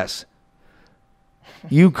 alone. Yes,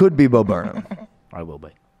 you could be Bo Burnham. I will be.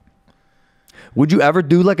 Would you ever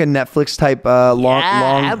do a Netflix type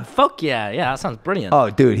long? Fuck yeah, that sounds brilliant. Oh,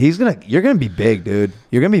 dude, you're gonna be big, dude.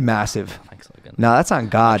 You're gonna be massive. Thanks, Logan. No, that's on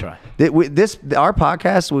God. try. Our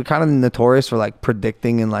podcast, we're kind of notorious for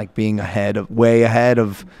predicting and being way ahead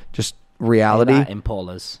of just reality.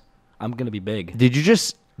 Impaulers. I'm gonna be big. Did you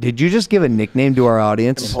just give a nickname to our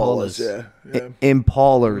audience? Impaulers, yeah.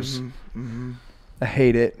 Impaulers. I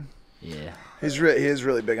hate it. Yeah. He is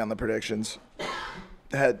really big on the predictions.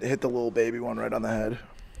 Hit the little baby one right on the head.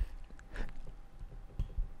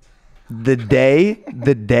 The day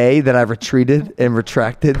that I retreated and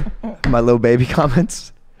retracted my little baby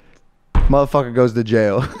comments, motherfucker goes to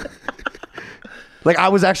jail. Like I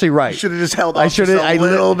was actually right. You should have just held I on should just have. a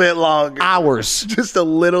little bit longer. Hours. Just a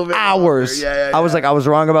little bit Hours. longer. Yeah. I was like, I was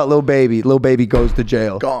wrong about Lil Baby. Lil Baby goes to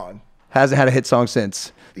jail. Gone. Hasn't had a hit song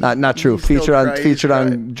since. Not true. He's still Featured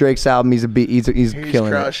on Drake's album. He's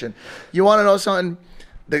killing crushing. it. You want to know something?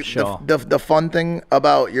 Sure. The fun thing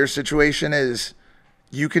about your situation is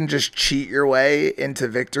you can just cheat your way into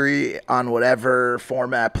victory on whatever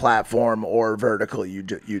format, platform, or vertical you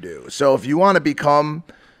do. So if you want to become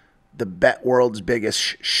the world's biggest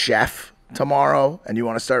chef tomorrow and you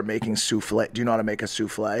want to start making souffle, do you know how to make a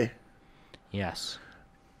souffle? Yes.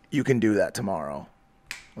 You can do that tomorrow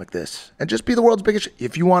like this and just be the world's biggest.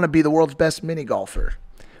 If you want to be the world's best mini golfer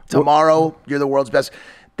tomorrow, you're the world's best.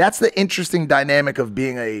 That's the interesting dynamic of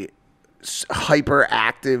being a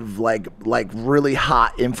hyperactive, like really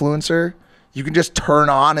hot influencer. You can just turn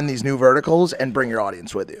on in these new verticals and bring your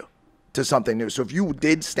audience with you to something new. So if you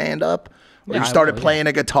did stand up or you started playing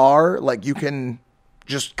a guitar, like you can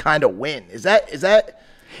just kind of win. Is that?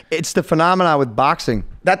 It's the phenomenon with boxing.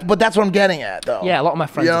 But that's what I'm getting at, though. Yeah, a lot of my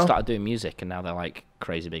friends have started doing music, and now they're like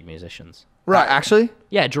crazy big musicians. Right. Actually?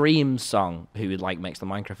 Yeah, Dream's song, who like makes the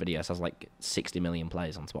Minecraft videos, has like 60 million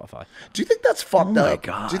plays on Spotify. Do you think that's fucked up? my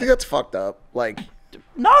God. Do you think that's fucked up? Like,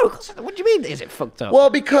 No, what do you mean? Is it fucked up? well,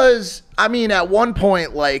 because I mean, at one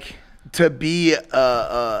point, like to be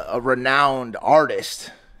a renowned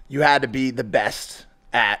artist, you had to be the best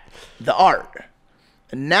at the art.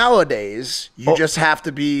 Nowadays, you just have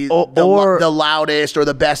to be the loudest or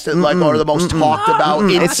the best at, like, or the most talked about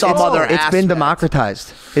in some other aspect. It's been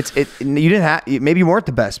democratized. You didn't have, maybe you weren't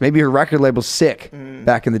the best. Maybe your record label's sick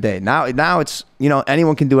back in the day. Now it's,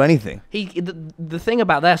 anyone can do anything. The thing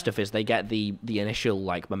about their stuff is they get the initial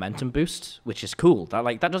like momentum boost, which is cool.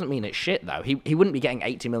 That doesn't mean it's shit though. He wouldn't be getting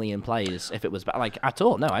 80 million plays if it was like at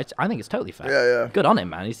all. No, I think it's totally fair. Yeah. Good on him,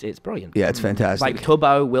 man. It's brilliant. Yeah, it's fantastic. Like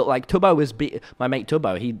Tubbo was my mate Tubbo.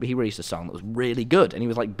 He released a song that was really good, and he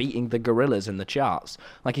was like beating the gorillas in the charts.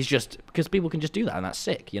 Like he's just because people can just do that, and that's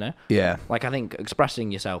sick, Yeah. Like I think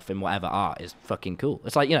expressing yourself in whatever art is fucking cool.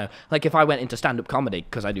 It's like like if I went into stand-up comedy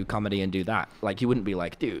because I do comedy and do that, like you wouldn't be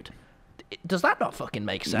like, dude, does that not fucking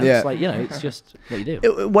make sense? Yeah. Like it's just what you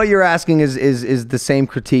do. What you're asking is the same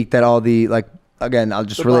critique that all the like. Again, I'll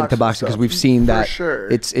just relate it to boxing because we've seen that. For sure.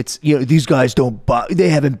 It's these guys don't they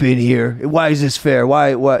haven't been here. Why is this fair?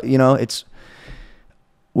 Why what it's.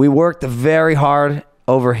 We worked very hard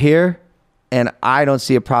over here, and I don't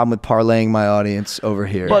see a problem with parlaying my audience over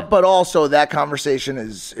here. But also that conversation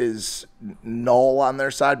is null on their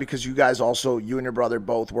side because you and your brother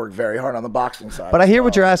both work very hard on the boxing side. But I hear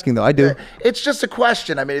what you're asking, though. I do. It's just a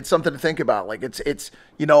question. I mean, it's something to think about. Like it's are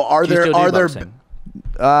Do you there still do boxing?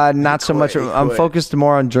 Not so much. I'm focused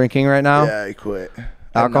more on drinking right now. Yeah, he quit.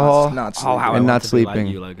 Alcohol. And not Oh, sleeping. how I And want not to be like sleeping.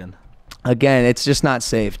 you, Logan. Again, it's just not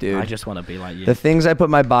safe, dude. I just want to be like you. The things I put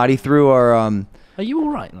my body through are Are you all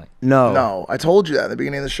right? Like, no. I told you that at the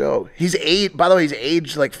beginning of the show. By the way, he's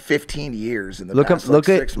aged like 15 years in the past Look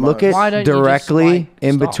 6 months. Why don't you just, directly like,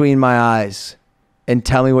 in stop? between my eyes and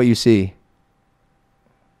tell me what you see.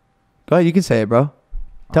 Go ahead, you can say it, bro.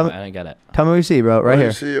 Tell me I don't get it. Tell me what you see, bro. Right What do here.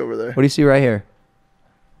 you see over there? What do you see right here?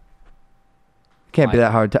 Can't be Like-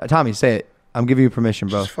 that hard. Tommy, say it. I'm giving you permission,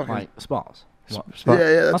 bro. Just fucking, Like spots. What? Spot.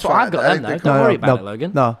 yeah, That's what I've got then, though. Don't worry about it,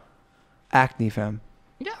 Logan. No. Acne, fam.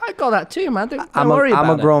 Yeah, I got that too, man. Don't I'm worry about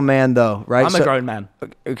a it. grown man, though, right? I'm a grown man.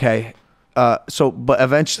 Okay. But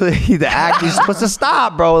eventually the acne's supposed to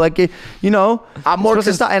stop, bro. Like, I'm more supposed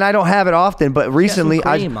to stop, and I don't have it often. But recently,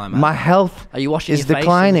 cream, my man. my health Are you washing is your face in the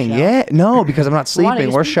declining. shower? Yeah, no, because I'm not Why don't sleeping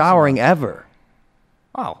you or sleep so showering much? ever.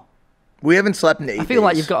 Oh, we haven't slept in 8 days. I feel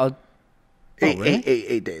like you've got to. really?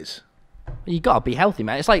 8 days. You got to be healthy,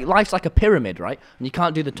 man. It's like life's like a pyramid, right? And you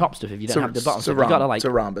can't do the top stuff if you don't have the bottom it's a stuff. You got to it's a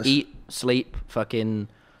rhombus. eat, sleep, fucking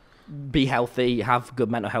be healthy, have good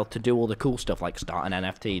mental health to do all the cool stuff like start an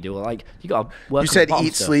NFT, you got to work. You said on the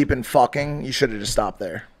eat, stuff. sleep, and fucking. You should have just stopped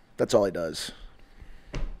there. That's all he does.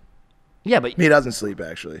 Yeah, but He doesn't sleep,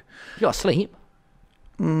 actually. you got to sleep.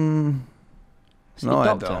 Sleep No, I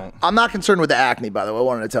doctor. don't. I'm not concerned with the acne, by the way. I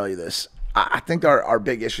wanted to tell you this. I think our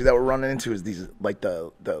big issue that we're running into is these, like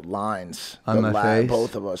the lines On my face?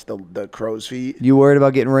 both of us, the crow's feet. You worried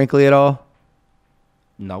about getting wrinkly at all?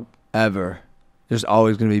 Nope. Ever. There's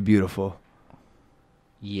always going to be beautiful.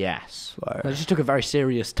 Yes. Fire. I just took a very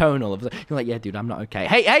serious tone. All of it. You're like, yeah, dude, I'm not okay.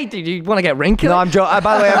 Hey, dude, you want to get wrinkly? No, I'm joking.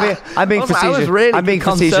 By the way, I'm being I was facetious. really I'm being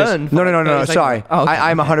facetious. concerned. No. Sorry. Oh, okay.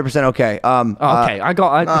 I'm 100% okay. Okay, I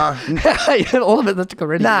got all of it. That took a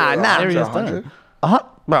really serious tone.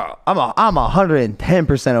 Bro, I'm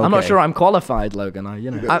 110% okay. I'm not sure I'm qualified, Logan.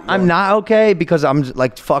 I'm not okay because I'm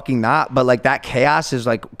like fucking not. But like that chaos is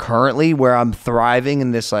like currently where I'm thriving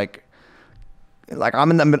in this like like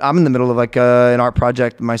I'm in the middle of like an art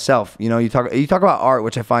project myself. You know, you talk about art,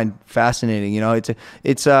 which I find fascinating. You know,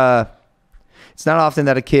 it's not often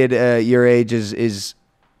that a kid your age is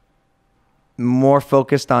more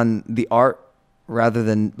focused on the art rather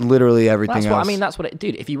than literally everything else. I mean, that's what it,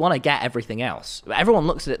 dude, if you want to get everything else, everyone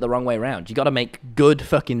looks at it the wrong way around. You got to make good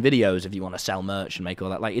fucking videos if you want to sell merch and make all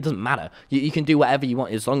that. Like, it doesn't matter. You can do whatever you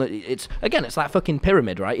want as long as it's that fucking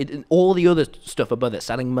pyramid, right? All the other stuff above it,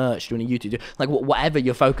 selling merch, doing a YouTube, like whatever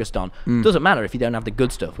you're focused on, doesn't matter if you don't have the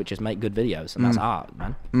good stuff, which is make good videos. And that's art,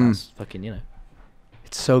 man. That's fucking, you know.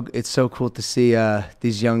 It's so cool to see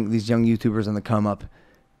these young YouTubers on the come up,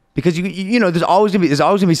 because you know there's always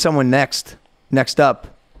gonna be someone next up,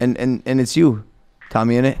 and it's you,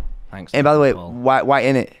 TommyInnit. Thanks. And by the way, Paul. why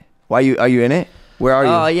in it? Are you in it? Where are you?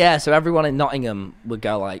 Oh yeah, so everyone in Nottingham would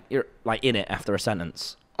go like, you're like in it after a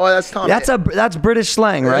sentence. Oh, that's Tommy. That's British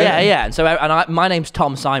slang, right? Yeah. And so my name's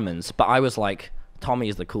Tom Simons, but I was like, Tommy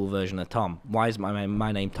is the cool version of Tom. Why is my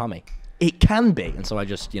name Tommy? It can be, and so I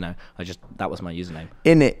just that was my username.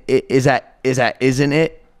 In it isn't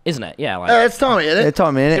it? Isn't it? Yeah, like it's Tommy, isn't it? It's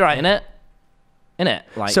TommyInnit. you're right, in it.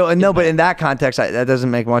 Like So no, but in that context, that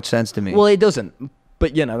doesn't make much sense to me. well, it doesn't.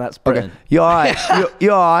 But you know, that's Britain. okay, you are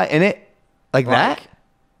you are in it like that.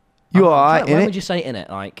 You are in When it. would you say in it?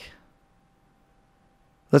 Like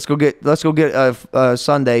Let's go get a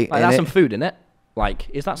Sunday. that's in it. some food in it. Like,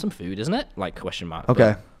 is that some food? Isn't it? Like question mark.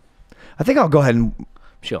 Okay, I think I'll go ahead and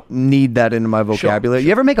Sure. need that into my vocabulary. Sure.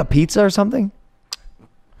 You ever make a pizza or something?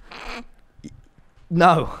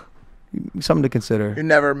 No. Something to consider. You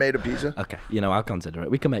never made a pizza? Okay. You know, I'll consider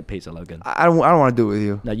it. We can make pizza, Logan. I don't want to do it with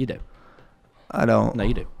you. No, you do. I don't. No,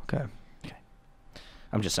 you do. Okay.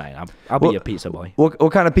 I'm just saying. I'll be your pizza boy.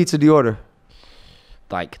 What kind of pizza do you order?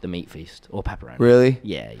 Like the meat feast or pepperoni. Really?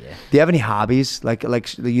 Yeah. Do you have any hobbies? Like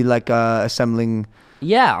you like assembling?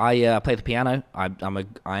 Yeah, I play the piano.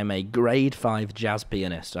 I'm a grade 5 jazz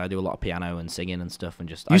pianist. So I do a lot of piano and singing and stuff, and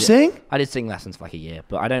just You sing? I did sing lessons for like a year,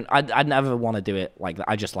 but I'd never want to do it like that.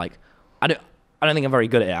 I just like I don't think I'm very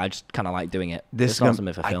good at it. I just kind of like doing it. This It's not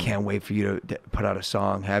something for I film. can't wait for you to put out a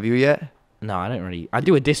song. Have you yet? No, I don't really. I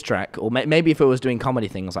do a diss track, or maybe if it was doing comedy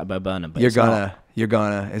things like Bo Burnham. But You're it's not.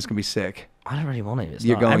 gonna. It's gonna be sick. I don't really want it. It's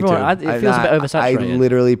You're not. going Everyone, to. it feels a bit oversaturated. I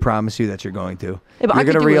literally promise you that you're going to. Yeah, but I you're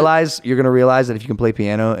could gonna do it- realize. You're gonna realize that if you can play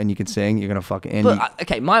piano and you can sing, you're gonna fucking. And But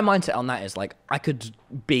okay, my mindset on that is like I could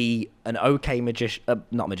be an okay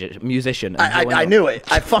musician. And I knew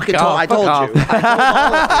it. I fucking Oh, I told fuck you. I told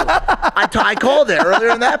all of you. I called it earlier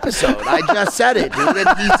in the episode. I just said it,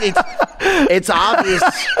 dude. It's obvious.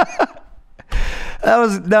 that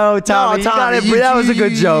was no, Tommy. That was a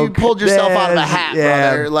good joke. You pulled yourself out of a hat,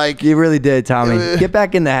 brother. Like you really did, Tommy. Get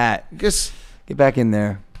back in the hat. just Get back in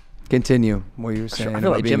there. Continue what you were saying. I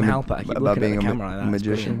feel like about Jim being Halpert. I keep about looking being at the a camera like that. It's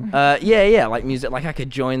magician. brilliant. Yeah, like music. Like I could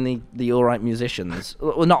join the all right musicians.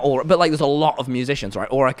 Well, not all, but like there's a lot of musicians, right?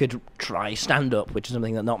 Or I could try stand up, which is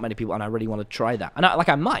something that not many people. And I really want to try that. And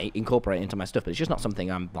I might incorporate it into my stuff, but it's just not something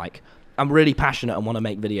I'm really passionate and want to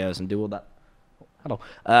make videos and do all that. Hello.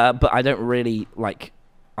 But I don't really like.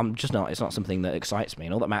 I'm just not. It's not something that excites me.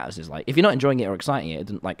 And all that matters is like if you're not enjoying it or exciting it,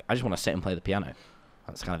 doesn't like. I just want to sit and play the piano.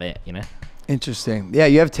 That's kind of it, you know. Interesting. Yeah,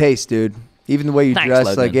 you have taste, dude. Even the way you Thanks, dress,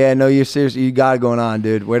 Logan. like, yeah, no, you're serious. You got it going on,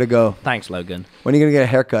 dude. Way to go. Thanks, Logan. When are you gonna get a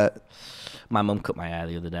haircut? My mum cut my hair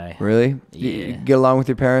the other day. Really? Yeah. You get along with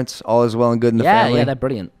your parents? All is well and good in the Yeah, family? yeah, they're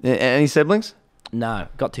brilliant. Any siblings? No,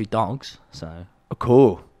 got 2 dogs, so. Oh,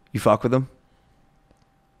 cool. You fuck with them?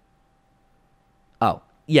 Oh,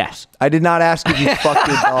 yes. I did not ask if you fucked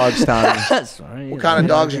your dogs, Tommy. That's right. what kind of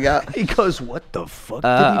dogs you got? He goes, what the fuck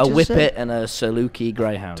A Whippet and a Saluki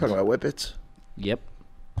Greyhound. Talking about whippets. Yep.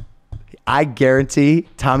 I guarantee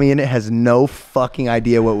TommyInnit has no fucking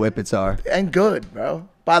idea what whippets are. And good, bro.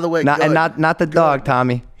 By the way, Not good. and not the dog,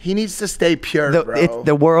 Tommy. He needs to stay pure, bro.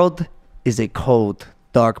 The world is a cold,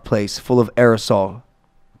 dark place full of aerosol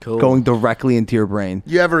Cool. going directly into your brain.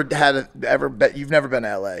 You ever bet? You've never been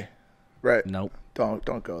to LA, right? Nope. Don't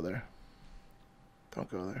go there. Don't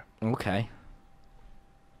go there. Okay.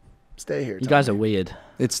 Stay here. You guys are weird.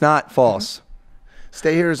 It's not false.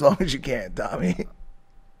 Stay here as long as you can, Tommy.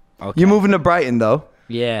 Okay. You're moving to Brighton, though.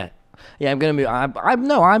 Yeah. Yeah, I'm gonna move.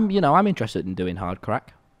 I'm interested in doing hard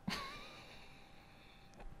crack.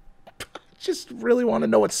 Just really want to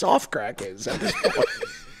know what soft crack is at this point.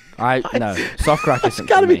 No, soft crack It's isn't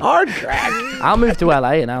got to for be me. hard crack. I'll move to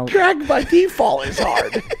LA and I'll. Crack by default is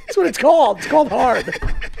hard. That's what it's called. It's called hard.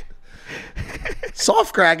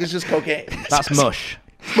 Soft crack is just cocaine. That's mush.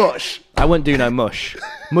 Mush. I wouldn't do no mush.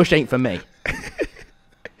 Mush ain't for me.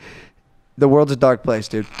 The world's a dark place,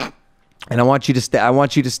 dude. And I want you to stay. I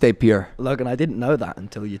want you to stay pure, Logan, I didn't know that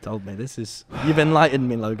until you told me. You've enlightened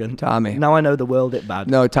me, Logan. Tommy. Now I know the world it bad.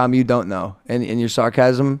 No, Tommy, you don't know. And in your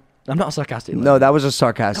sarcasm. I'm not sarcastic. No, that was a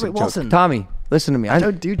sarcastic No, it joke. wasn't. Tommy, listen to me. I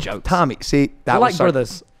don't do jokes. Tommy, see, that We're was like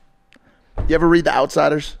brothers. You ever read The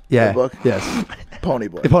Outsiders? Yeah. The book? Yes. Pony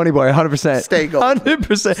Boy. The Pony Boy, 100%. Stay golden.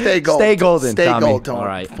 100%. Stay golden. Stay golden. Stay Tommy. gold, Tony. All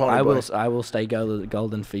right, Pony Boy. I will stay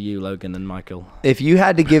golden for you, Logan and Michael. If you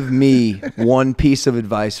had to give me one piece of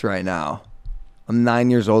advice right now, I'm 9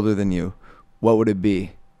 years older than you. What would it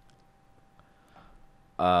be?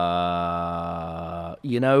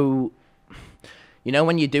 You know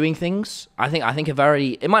when you're doing things, I think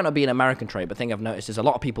it might not be an American trait, but thing I've noticed is a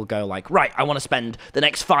lot of people go like, right, I want to spend the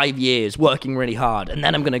next 5 years working really hard, and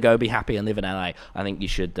then I'm going to go be happy and live in LA. I think you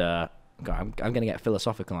should, I'm going to get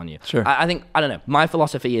philosophical on you. Sure. I don't know. My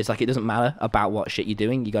philosophy is like, it doesn't matter about what shit you're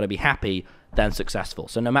doing. You got to be happy, then successful.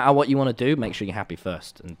 So no matter what you want to do, make sure you're happy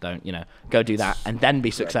first, and don't, go do that and then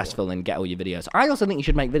be successful and get all your videos. I also think you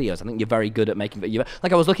should make videos. I think you're very good at making videos.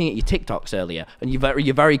 Like I was looking at your TikToks earlier, and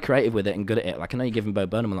you're very creative with it and good at it. Like I know you're giving Bo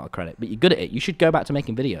Burnham a lot of credit, but you're good at it. You should go back to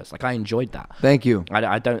making videos. Like I enjoyed that. Thank you.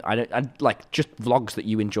 I like just vlogs that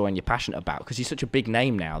you enjoy and you're passionate about, because you're such a big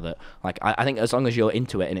name now that like I think as long as you're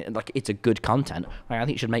into it and it's a good content, like, I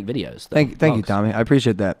think you should make videos. Thank you, Tommy. I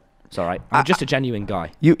appreciate that. It's all right. I'm just a genuine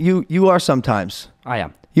guy. You are sometimes. I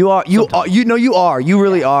am. You are. You are. You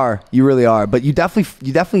really are. You really are. But you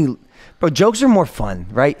definitely. Bro, jokes are more fun,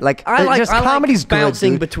 right? Like comedy's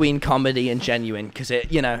bouncing good, between comedy and genuine, because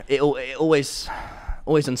it always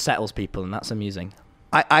unsettles people, and that's amusing.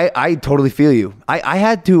 I totally feel you. I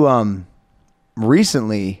had to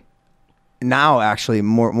recently, now actually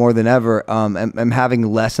more than ever, I'm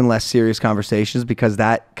having less and less serious conversations, because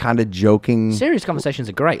that kind of joking. Serious conversations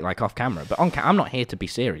are great, like off camera, but on I'm not here to be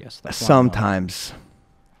serious. That's why sometimes.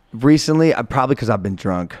 Recently, probably because I've been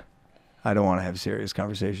drunk. I don't want to have serious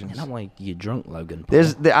conversations. Not why you're drunk, Logan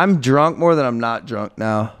Paul. I'm drunk more than I'm not drunk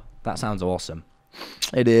now. That sounds awesome.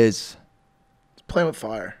 It is. It's playing with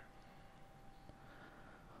fire.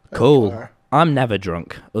 Cool. I'm never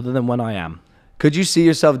drunk, other than when I am. Could you see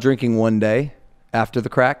yourself drinking one day after the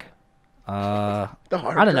crack? The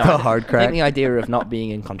hard I don't know. The hard I crack. think the idea of not being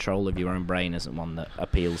in control of your own brain isn't one that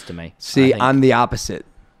appeals to me. See, I'm the opposite.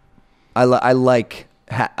 I like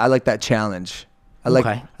that challenge. I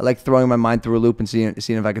like throwing my mind through a loop and seeing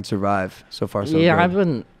if I can survive. So far, so good. I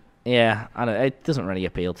wouldn't. Yeah, I don't. It doesn't really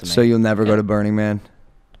appeal to me. So you'll never go to Burning Man?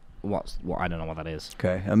 What? I don't know what that is.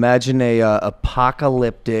 Okay. Imagine a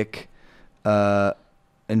apocalyptic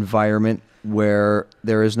environment where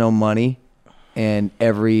there is no money, and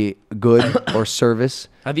every good or service.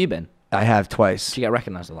 Have you been? I have twice. Do you get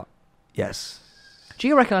recognized a lot? Yes. Do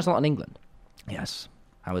you get recognized a lot in England? Yes.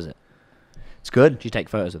 How is it? It's good. Do you take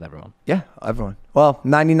photos with everyone? Yeah, everyone. Well,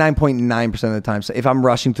 99.9% of the time. So if I'm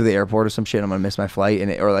rushing to the airport or some shit, I'm gonna miss my flight,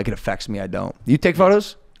 or it affects me. I don't. You take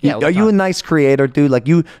photos? Yeah. Are you a nice creator, dude? Like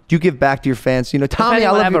you give back to your fans? Tommy, if I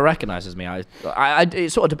anyone love ever you. recognizes me, I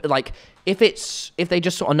it's sort of like if they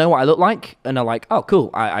just sort of know what I look like and are like, oh, cool.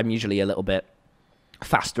 I'm usually a little bit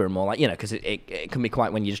faster and more like, because it can be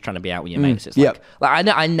quite when you're just trying to be out with your mates. It's like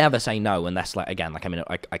I never say no unless I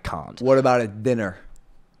can't. What about at dinner?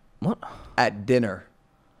 What? At dinner.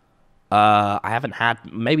 I haven't had.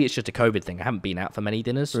 Maybe it's just a COVID thing. I haven't been out for many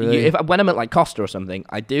dinners. Really? When I'm at like Costa or something,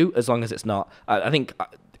 I do, as long as it's not. I think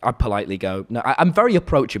I politely go. No, I'm very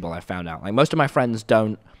approachable. I found out. Like most of my friends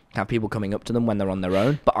don't have people coming up to them when they're on their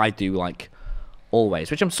own, but I do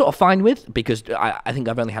always, which I'm sort of fine with, because I think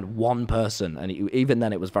I've only had one person, and even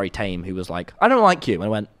then it was very tame, who was like, "I don't like you," and I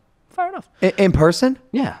went, "Fair enough." In person?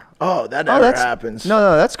 Yeah. Oh, that never happens.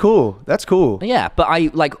 No, that's cool. That's cool. Yeah, but I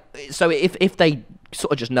like. So if they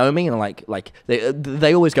sort of just know me and like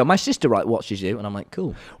they always go, "My sister watches you," and I'm like,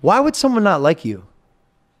 "Cool." Why would someone not like you?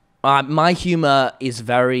 My humor is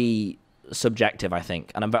very subjective, I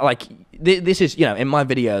think, and I'm very, like this is in my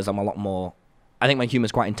videos I'm a lot more. I think my humor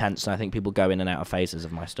is quite intense, and I think people go in and out of phases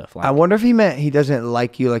of my stuff. Like, I wonder if he meant he doesn't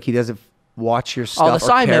like you, like he doesn't watch your stuff. Oh,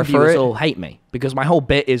 the Sidemen viewers it. all hate me, because my whole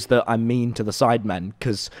bit is that I'm mean to the Sidemen,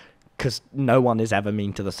 because no one is ever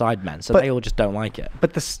mean to the Sidemen, so they all just don't like it.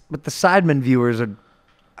 But the Sidemen viewers are,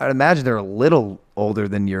 I'd imagine they're a little older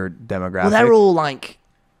than your demographic. Well, they're all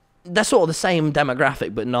they're sort of the same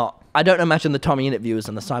demographic, but not. I don't imagine the TommyInnit viewers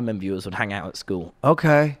and the Sidemen viewers would hang out at school.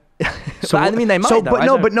 Okay. So I mean, they might. So,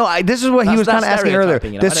 though. but no. This is what he was kind of asking earlier.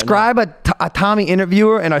 Describe a TommyInnit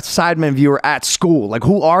viewer and a Sidemen viewer at school. Like,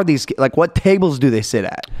 who are these? Like, what tables do they sit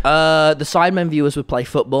at? The Sidemen viewers would play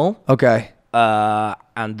football. Okay.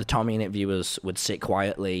 And the TommyInnit viewers would sit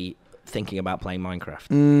quietly thinking about playing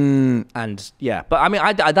Minecraft. And yeah, but I mean,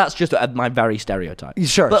 that's just my very stereotype.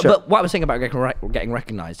 Sure, but, sure. But what I was thinking about getting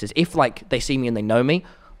recognized is if like they see me and they know me,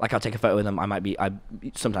 like I'll take a photo with them. I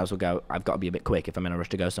sometimes will go, I've got to be a bit quick if I'm in a rush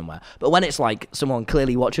to go somewhere. But when it's like someone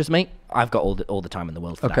clearly watches me, I've got all the time in the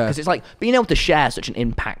world for that. Because it's like being able to share such an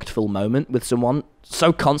impactful moment with someone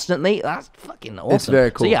so constantly, that's fucking awesome. It's very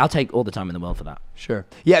cool. So yeah, I'll take all the time in the world for that. Sure.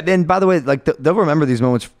 Yeah, then by the way, like they'll remember these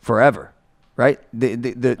moments forever, right?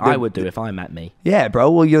 I would do if I met me. Yeah, bro.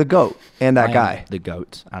 Well, you're the GOAT and that I am guy. the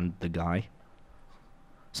GOAT and the guy.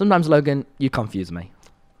 Sometimes, Logan, you confuse me.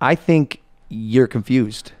 I think you're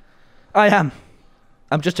confused. I am.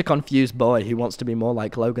 I'm just a confused boy who wants to be more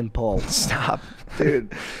like Logan Paul. Stop.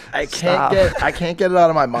 Dude, I can't get it out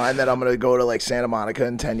of my mind that I'm gonna go to like Santa Monica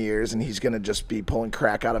in 10 years and he's gonna just be pulling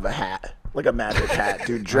crack out of a hat, like a magic hat,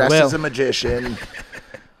 dude, dressed as a magician.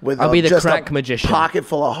 I'll be the just crack a magician. Pocket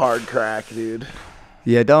full of hard crack, dude.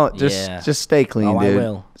 Yeah, don't just stay clean, Oh, dude. I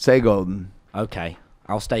will. Stay golden. Okay,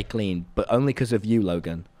 I'll stay clean, but only because of you,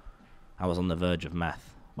 Logan. I was on the verge of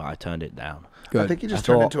meth, but I turned it down. Good. I think you just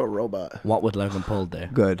turned into a robot. What would Logan Paul do?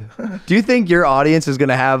 Good. Do you think your audience is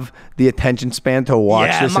gonna have the attention span to watch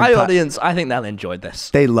Yeah, this? my audience, I think they'll enjoy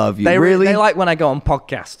this. They love you. They really? They like when I go on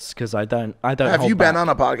podcasts because I don't. Have you been on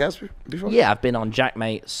a podcast before? Yeah, I've been on Jack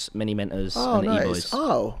Mates, Mini Minters, Oh, and the nice. E-Boys.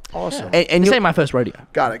 Oh, awesome. And This you, ain't my first rodeo.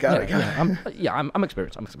 Got it. I'm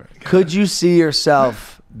experienced. could you see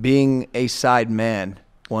yourself being a side man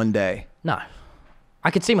one day? No,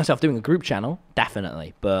 I could see myself doing a group channel,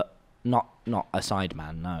 definitely, but not a side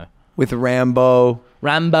man. No. With Rambo,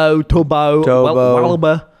 Tubbo,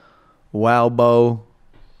 Tobo. Walbo,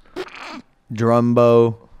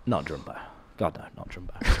 Drumbo. not Drumbo. God no, not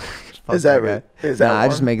Drumbo. Is that guy. right? Is that I'm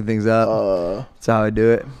just making things up. That's how I do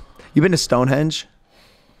it. You been to Stonehenge?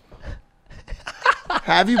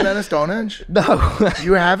 Have you been to Stonehenge? No.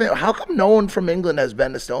 You haven't? How come no one from England has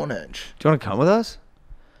been to Stonehenge? Do you want to come with us?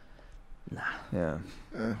 Nah. Yeah.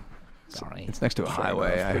 Sorry. It's next to a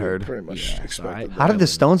highway, I heard. Pretty much Yeah, expected. alright. How did the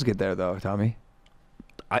stones get there, though, Tommy?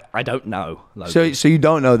 I don't know. Logan. So you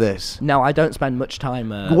don't know this. No, I don't spend much time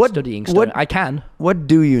studying stone. what- I can. What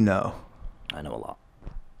do you know? I know a lot.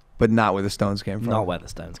 But not where the stones came from. Not where the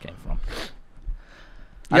stones came from.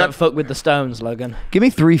 I don't fuck with the stones, Logan. Give me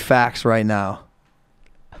 3 facts right now.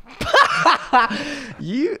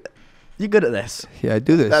 You're good at this. Yeah, I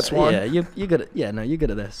do this. That's one. Yeah, you're good at. Yeah, no, you're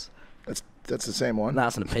good at this. That's the same one.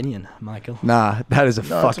 That's an opinion, Michael. Nah, that is a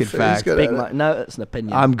No, fucking it's a- he's fact. good. Big at it. No, it's an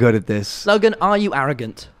opinion. I'm good at this. Logan, are you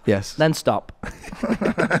arrogant? Yes. Then stop.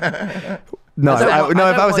 No, I don't want- I if don't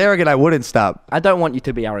I was want- arrogant, I wouldn't stop. I don't want you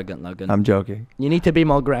to be arrogant, Logan. I'm joking. You need to be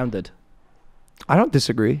more grounded. I don't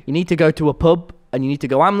disagree. You need to go to a pub and you need to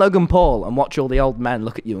go, I'm Logan Paul, and watch all the old men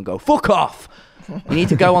look at you and go, fuck off. You need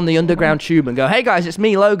to go on the underground tube and go, hey guys, it's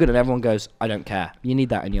me, Logan, and everyone goes, I don't care. You need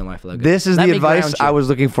that in your life, Logan. This is Let the me advice ground you. I was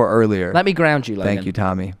looking for earlier. Let me ground you, Logan. Thank you,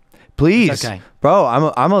 Tommy. Please. It's okay. Bro,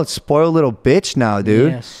 I'm a spoiled little bitch now,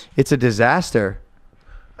 dude. Yes. It's a disaster.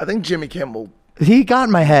 I think Jimmy Kimmel. He got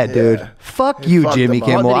in my head, dude. Yeah. Fuck He you, fucked Jimmy him up.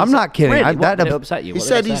 Kimmel. What did he I'm say? not kidding. Really? What did it upset you? He What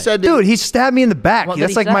said did he say? said Dude, he stabbed me in the back. What did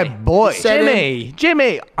That's he like my say? boy. He said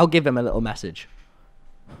Jimmy, I'll give him a little message.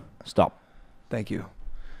 Stop. Thank you.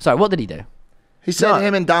 So, what did he do? He said No.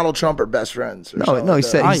 him and Donald Trump are best friends. or No, something no, he like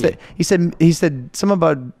said, that. he said something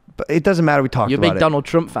about, but it doesn't matter. We talked You're a about big it. Donald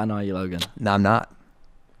Trump fan, are you, Logan? No, I'm not.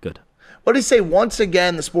 Good. What did he say? Once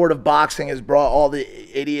again, the sport of boxing has brought all the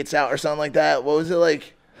idiots out, or something like that. What was it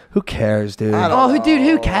like? Who cares, dude? I don't Oh, dude,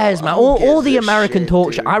 who cares, man? Who All gives the a American shit,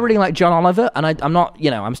 talk show. dude? I really like John Oliver, and I'm not,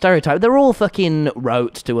 I'm stereotyped. They're all fucking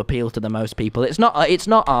rote to appeal to the most people. It's not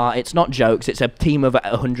art. It's not jokes. It's a team of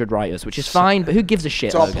 100 writers, which is fine. But who gives a shit?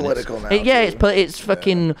 It's all Logan? political now, Yeah, too. it's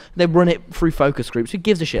fucking. They run it through focus groups. Who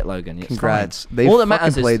gives a shit, Logan? It's Congrats. fine. They all that fucking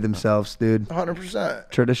matters played is themselves, dude. 100%.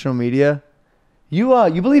 Traditional media. You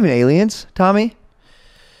believe in aliens, Tommy?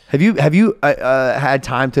 Have you had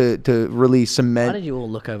time to really Why cement? did you all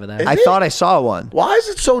look over there? Is I it? thought I saw one. Why is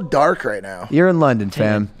it so dark right now? You're in London,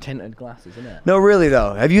 fam. Tinted glasses, isn't it? No, really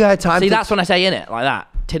though. Have you had time? See, to that's when I say in it like that.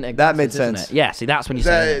 Tinted That glasses, made isn't sense. it? Yeah. See, that's when you Is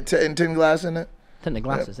say that in tin glass in it? tinted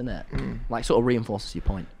glasses, isn't it? Like sort of reinforces your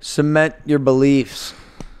point. cement your beliefs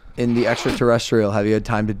in the extraterrestrial? Have you had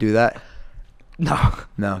time to do that? No.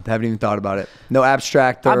 No, haven't even thought about it. No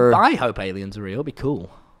abstract or I hope aliens are real. It'd be cool.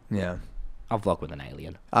 yeah. I'll vlog with an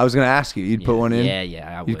alien. I was gonna ask you. You'd put one in.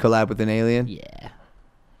 Yeah, I would. You'd collab with an alien. Yeah.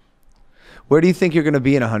 Where do you think you're gonna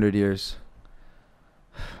be in 100 years?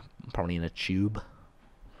 Probably in a tube.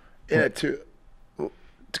 In it too.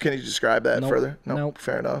 Can you describe that Nope. further? No, Nope.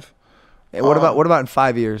 fair enough. And what about in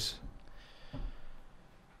 5 years?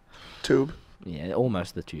 Tube. Yeah,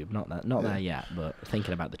 almost the tube. Not there yet, but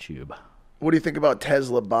thinking about the tube. What do you think about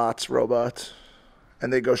Tesla robots?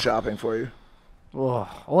 And they go shopping for you. Oh,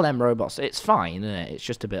 all them robots. It's fine, isn't it? It's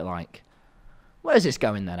just a bit like, where's this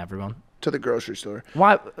going then, everyone? To the grocery store.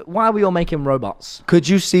 Why are we all making robots? Could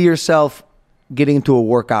you see yourself getting into a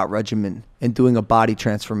workout regimen and doing a body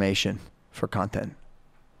transformation for content?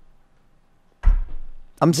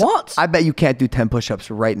 What? I bet you can't do 10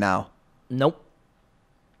 push-ups right now. Nope.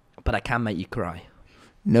 But I can make you cry.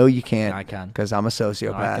 No, you can't. Yeah, I can. Because I'm a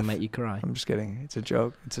sociopath. I can make you cry. I'm just kidding. It's a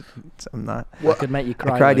joke. I'm not. I could make you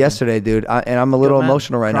cry. I cried Logan. yesterday, dude. And I'm a little man.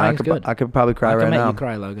 emotional right now. Crying's I could probably cry right I now. can make you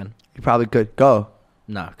cry, Logan. You probably could. Go.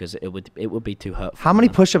 No, because it would be too hurtful. How many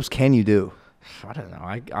push-ups can you do? I don't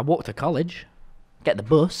know. I walk to college, get the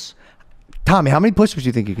bus. Tommy, how many push-ups do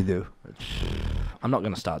you think you can do? I'm not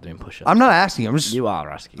going to start doing push-ups. I'm not asking. I'm just. You are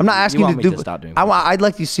asking. I'm not asking you you want to me do. to start doing. I'd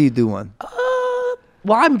like to see you do one.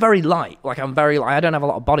 Well, I'm very light. Like I don't have a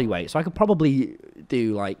lot of body weight, so I could probably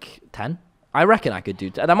do like 10. I reckon I could do.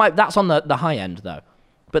 That's on the high end though.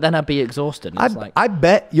 But then I'd be exhausted. And it's like, I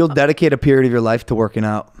bet you'll dedicate a period of your life to working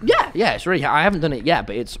out. yeah, it's really. I haven't done it yet,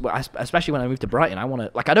 but it's especially when I move to Brighton. I want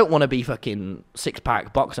to I don't want to be fucking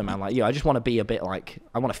 6-pack boxer man like you. I just want to be a bit like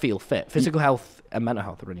I want to feel fit. Physical health and mental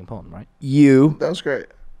health are really important, right? That was great.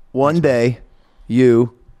 One day,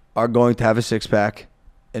 you are going to have a 6-pack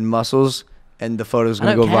and muscles, and the photo's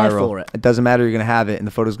going to go care viral. for it. It doesn't matter. You're going to have it, and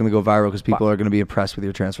the photo's going to go viral because people are going to be impressed with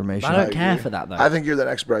your transformation. I don't care for that though. I think you're the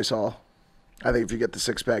next Bryce Hall. I think if you get the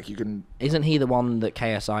 6-pack, you can. Isn't he the one that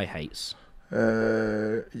KSI hates?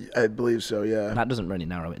 I believe so. Yeah. That doesn't really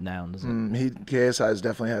narrow it down, does it? KSI has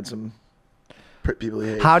definitely had some people he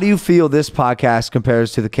hates. How do you feel this podcast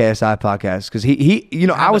compares to the KSI podcast? Because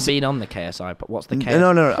I was been on the KSI, but what's the KSI?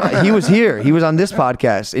 No. He was here. He was on this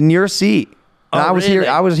podcast in your seat. And Oh, I was really?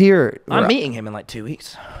 here. I was here. I'm meeting him in like 2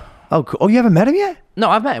 weeks. Oh, cool. Oh, you haven't met him yet? No,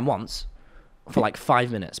 I've met him once for like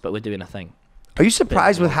 5 minutes, but we're doing a thing. Are you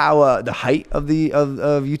surprised with how the height of the of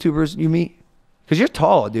YouTubers you meet? Because you're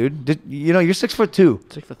tall, dude. You're 6'2".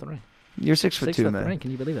 6'3". You're 6'2", man. 6'3",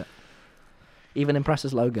 can you believe it? Even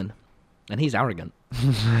impresses Logan, and he's arrogant.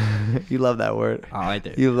 You love that word. Oh, I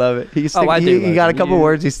do. You love it. He I do, He got a Logan. couple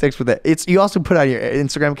words. He sticks with it. You also put on your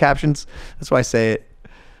Instagram captions. That's why I say it.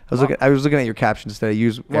 I was looking at your captions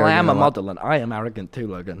today. Well, I am a lot. model, and I am arrogant too,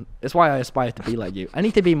 Logan. It's why I aspire to be like you. I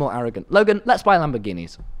need to be more arrogant. Logan, let's buy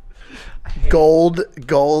Lamborghinis. Gold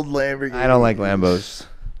Lamborghini. I don't like Lambos.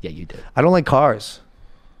 Yeah, you do. I don't like cars.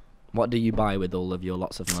 What do you buy with all of your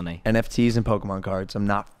lots of money? NFTs and Pokemon cards. I'm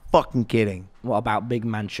not fucking kidding. What about big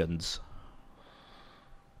mansions?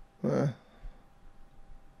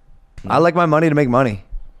 I like my money to make money.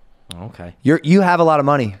 Okay. You have a lot of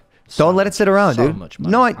money. Don't let it sit around, so dude. Much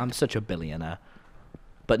money. No, I'm such a billionaire,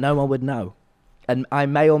 but no one would know, and I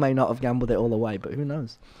may or may not have gambled it all away. But who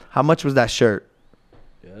knows? How much was that shirt?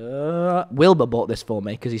 Wilbur bought this for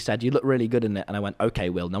me because he said you look really good in it, and I went, okay,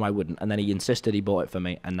 Will. No, I wouldn't. And then he insisted he bought it for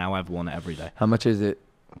me, and now I've worn it every day. How much is it?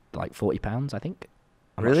 Like £40, I think.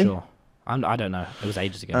 I'm Really? not sure. I don't know. It was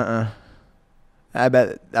ages ago. I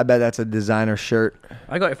bet that's a designer shirt.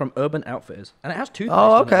 I got it from Urban Outfitters, and it has toothpaste.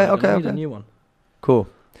 Oh, on it, okay, Logan. I need okay. a new one. Cool.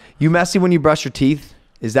 You messy when you brush your teeth?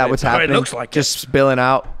 Is that what's It happening? looks like just spilling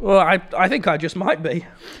out. Well, I think I just might be.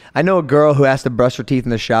 I know a girl who has to brush her teeth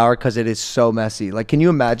in the shower because it is so messy. Like, can you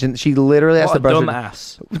imagine? She literally has What to a brush her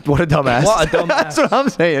dumbass. What a dumbass. What a dumbass. That's what I'm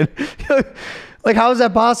saying. Like, how is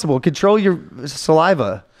that possible? Control your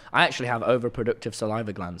saliva. I actually have overproductive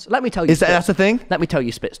saliva glands. Let me tell you. That's the thing? Let me tell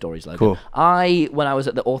you spit stories, Logan. Cool. When I was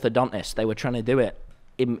at the orthodontist, they were trying to do it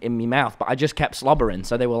in my mouth, but I just kept slobbering.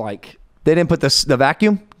 So they were like, They didn't put the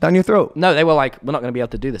vacuum down your throat. no, they were like, we're not going to be able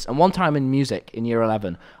to do this. And one time in music, in year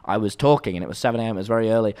 11, I was talking, and it was 7 a.m. It was very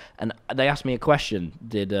early, and they asked me a question.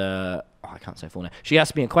 I can't say full name. She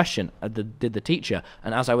asked me a question. Did the teacher?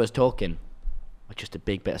 And as I was talking, just a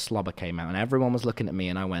big bit of slobber came out, and everyone was looking at me,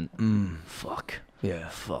 and I went, fuck. Yeah.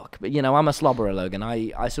 Fuck. But, I'm a slobberer, Logan.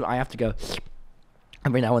 I have to go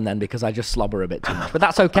every now and then because I just slobber a bit too much. But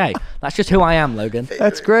that's okay. That's just who I am, Logan.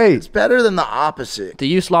 That's great. It's better than the opposite. Do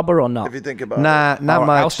you slobber or not? If you think about Nah, it. not All right,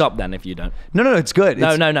 much. I'll stop then if you don't. No, it's good.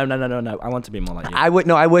 No. It's- I want to be more like you.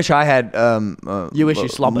 I wish I had You wish you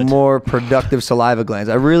slobbered. more productive saliva glands.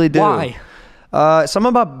 I really do. Why? Something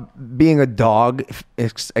about being a dog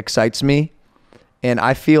excites me, and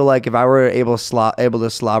I feel like if I were able to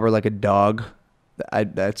slobber like a dog,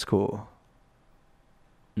 that's cool.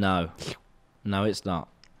 No, it's not.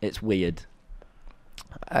 It's weird.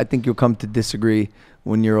 I think you'll come to disagree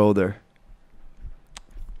when you're older.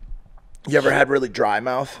 You ever had really dry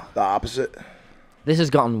mouth? The opposite? This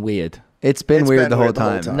has gotten weird. It's been weird the whole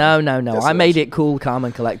time. No. Yes, I it made is. it cool, calm,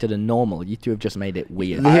 and collected and normal. You two have just made it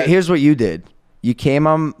weird. Here's what you did. You came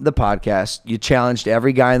on the podcast. You challenged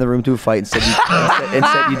every guy in the room to a fight and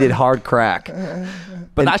said you did hard crack.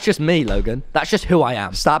 But that's just me, Logan. That's just who I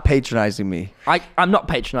am. Stop patronizing me. I'm not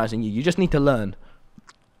patronizing you. You just need to learn.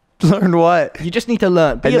 Learn what? You just need to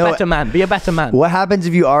learn. Be a better man. Be a better man. What happens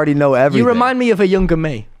if you already know everything? You remind me of a younger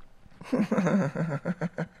me.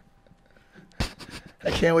 I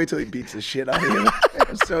can't wait till he beats the shit out of you.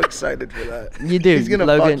 I'm so excited for that. You do, He's gonna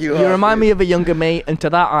Logan. fuck you You up, remind dude. me of a younger me, and to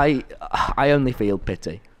that I only feel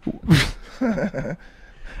pity.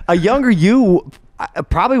 A younger you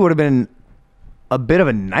probably would have been a bit of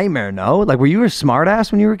a nightmare, no? Like, were you a smart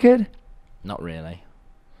ass when you were a kid? Not really.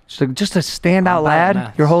 Just a standout I'm bad at lad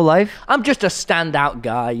maths. your whole life? I'm just a standout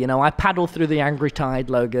guy, you know. I paddle through the angry tide,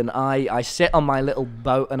 Logan. I sit on my little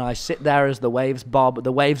boat and I sit there as the waves bob,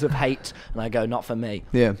 the waves of hate, and I go, not for me.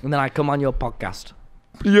 Yeah. And then I come on your podcast.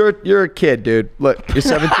 You're a kid, dude. Look, you're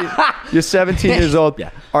 17. You're 17 years old. Yeah.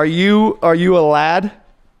 Are you a lad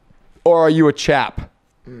or are you a chap?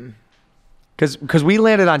 Because we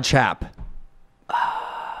landed on chap.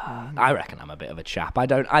 I reckon I'm a bit of a chap. I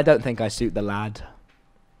don't think I suit the lad.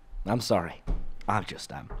 I'm sorry. I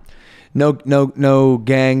just am. No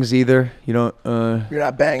gangs either. You don't. You're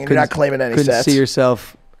not banging. You're not claiming any couldn't sets. see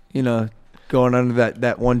yourself, going under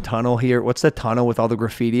that one tunnel here. What's the tunnel with all the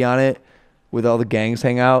graffiti on it, with all the gangs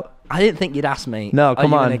hang out? I didn't think you'd ask me. No, are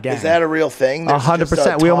come you in on. a gang? Is that a real thing? There's just a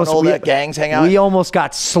 100%. We almost that gangs hang out. We almost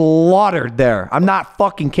got slaughtered there. I'm not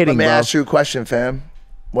fucking kidding, Let me bro. ask you a question, fam.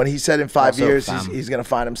 When he said in 5 Also, years fam. he's gonna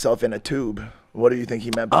find himself in a tube, what do you think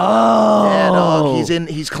he meant by Oh. that? Yeah, dog.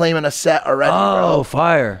 He's claiming a set already, Oh, bro.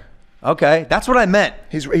 fire. Okay, that's what I meant.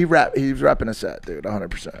 He's repping a set, dude.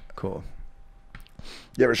 100%. Cool.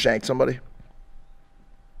 You ever shanked somebody?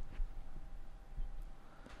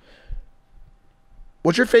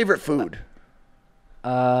 What's your favorite food?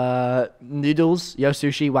 Noodles, yo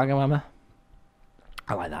sushi, Wagamama.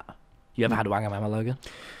 I like that. You ever had Wagamama, Logan?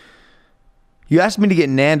 You asked me to get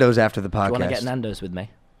Nando's after the Do you want to podcast. get Nando's with me?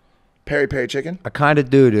 Peri peri chicken? I kind of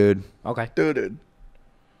do, dude. Okay. Dude.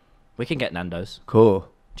 We can get Nando's. Cool.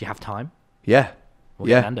 Do you have time? Yeah. We'll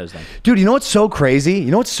yeah. get Nando's then. Dude, you know what's so crazy?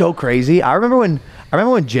 I remember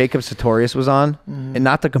when Jacob Sartorius was on, and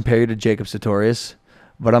not to compare you to Jacob Sartorius,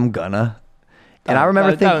 but I'm gonna. And I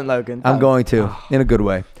remember thinking, don't, Logan. I'm don't. going to, in a good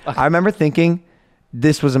way. I remember thinking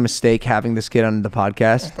this was a mistake having this kid on the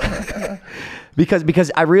podcast.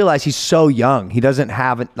 Because I realize he's so young. He doesn't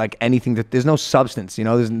have like anything there's no substance,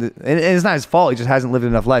 and it's not his fault. He just hasn't lived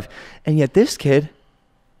enough life. And yet this kid,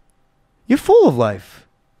 you're full of life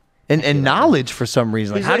and knowledge for some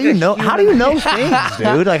reason. Like, He's how like do you a know? How do you know things,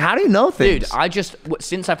 dude? Like, how do you know things? Dude,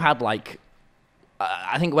 since I've had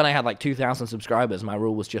I think when I had 2,000 subscribers, my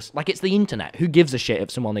rule was just it's the internet. Who gives a shit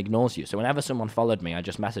if someone ignores you? So whenever someone followed me, I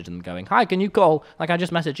just messaged them going, "Hi, can you call?" I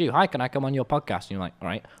just messaged you, "Hi, can I come on your podcast?" And you're like, "All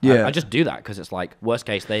right." Yeah. I just do that because it's worst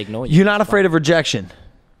case they ignore you. You're not afraid of rejection.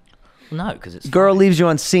 No, because it's Girl fine. leaves you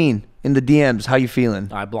unseen in the DMs. How you feeling?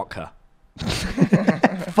 I block her.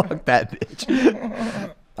 Fuck that bitch.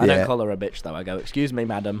 I Yeah. don't call her a bitch though. I go, "Excuse me,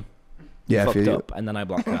 madam." Yeah, I Fucked feel you. up, and then I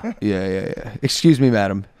block her. Yeah. Excuse me,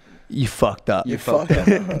 madam. You fucked up. You fucked up.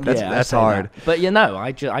 That's I say hard. that. But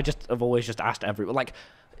I just have always just asked everyone.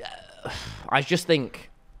 I just think.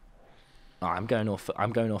 Oh, I'm going off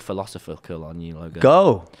philosophical on you, Logan.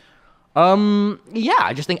 Go. Yeah,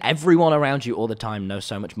 I just think everyone around you all the time knows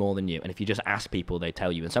so much more than you, and if you just ask people, they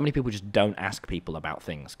tell you. And so many people just don't ask people about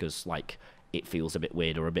things because it feels a bit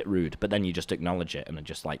weird or a bit rude. But then you just acknowledge it, and it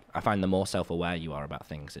just I find the more self-aware you are about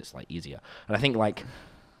things, it's easier. And I think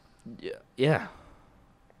yeah.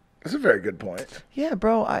 That's a very good point. Yeah,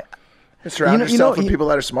 bro. Surround You know- yourself you- with people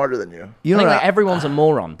that are smarter than you. You I know think what everyone's a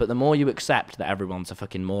moron, but the more you accept that everyone's a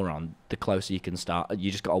fucking moron, the closer you can start.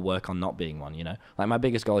 You just got to work on not being one, my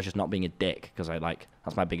biggest goal is just not being a dick, because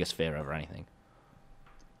that's my biggest fear over anything.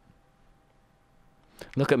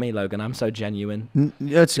 Look at me, Logan. I'm so genuine.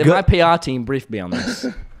 It's Did good. my PR team brief me on this?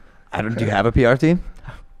 Do you have a PR team?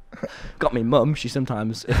 Got me mum. She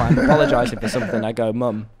sometimes, if I'm apologising for something, I go,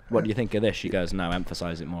 "Mum, what do you think of this?" She goes, "No,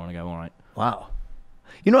 emphasise it more." And I go, "All right." Wow.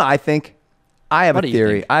 You know what I think? I have What a do you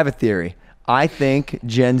theory. think? I have a theory. I think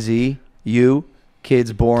Gen Z,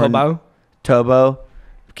 kids born Tobo,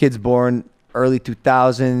 kids born early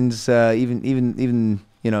 2000s, even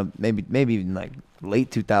maybe even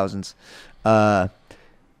late 2000s.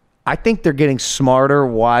 I think they're getting smarter,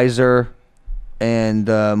 wiser, and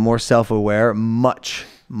more self-aware much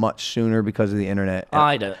sooner because of the internet.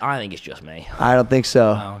 I think it's just me. I don't think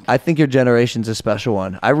so. Oh, okay. I think your generation's a special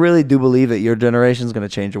one. I really do believe that your generation's going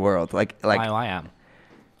to change the world. Like I am.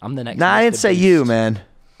 I'm the next. Nah, I didn't Mr. say Beast. you, man.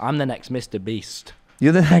 I'm the next Mr. Beast.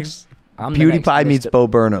 You're the next. I'm the next PewDiePie meets Mr. Bo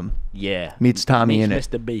Burnham. Yeah. Meets Tommy Meets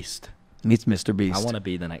Innit. Mr. Beast. Meets Mr. Beast. I want to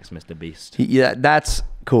be the next Mr. Beast. Yeah, that's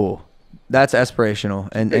cool. That's aspirational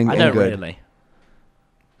and I don't good. really.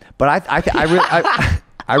 But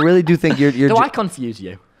I really do think you're. Do I confuse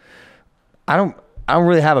you? I don't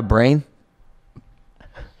really have a brain.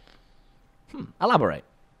 Elaborate.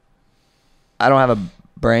 I don't have a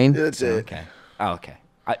brain. That's it. Okay. Oh, okay.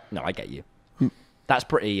 I get you. That's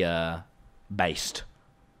pretty based.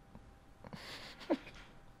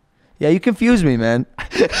 Yeah, you confuse me, man.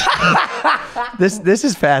 This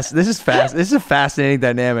is fast. This is fast. This is a fascinating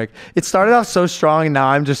dynamic. It started off so strong, and now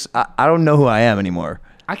I'm just I don't know who I am anymore.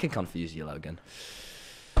 I can confuse you, Logan.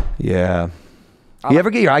 Yeah. You ever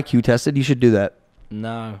get your IQ tested? You should do that.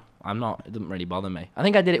 No, I'm not. It doesn't really bother me. I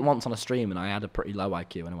think I did it once on a stream, and I had a pretty low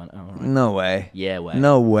IQ, and I went, oh, all right. No way. Yeah, way.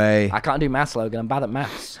 No way. I can't do maths, Logan. I'm bad at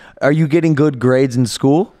maths. Are you getting good grades in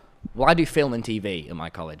school? Well, I do film and TV in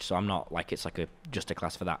my college, so I'm not like it's like just a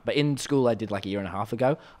class for that. But in school, I did like a year and a half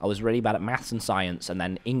ago. I was really bad at maths and science, and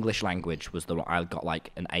then English language was I got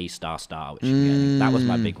like an A star, which that was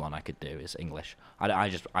my big one I could do is English. I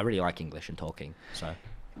really like English and talking, so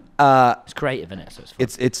it's creative, isn't it? So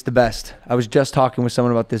it's fun. It's the best. I was just talking with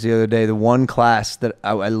someone about this the other day. The one class that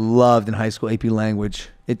I loved in high school, AP language.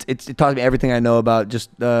 It taught me everything I know about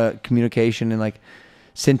just communication and like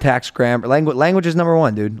syntax, grammar. Language is number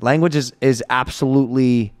one, dude. Language is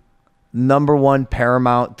absolutely number one,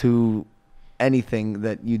 paramount to anything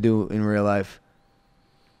that you do in real life.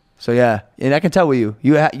 So yeah, and I can tell with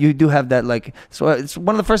you do have that like. So it's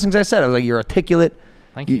one of the first things I said. I was like, you're articulate.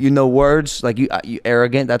 Thank you. You know words. Like you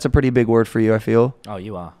arrogant. That's a pretty big word for you, I feel. Oh,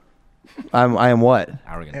 you are I am what?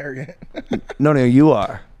 arrogant. No, you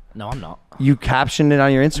are. No, I'm not. You captioned it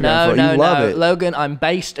on your Instagram. No, you love it. Logan, I'm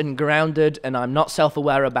based and grounded, and I'm not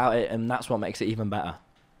self-aware about it, and that's what makes it even better.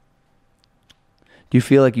 Do you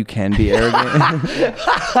feel like you can be arrogant?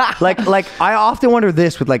 like I often wonder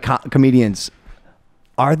this with like comedians.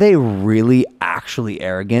 Are they really actually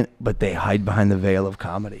arrogant, but they hide behind the veil of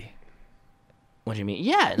comedy? What do you mean?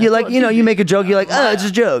 Yeah. You like, you make a joke, you're like, oh, it's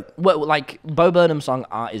a joke. Well, like Bo Burnham's song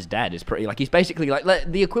 "Art Is Dead" is pretty. Like he's basically like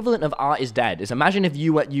the equivalent of "Art Is Dead" is imagine if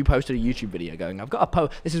you posted a YouTube video going, "I've got a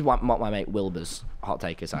This is what my mate Wilbur's hot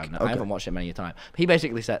take is. I haven't watched it many a time. But he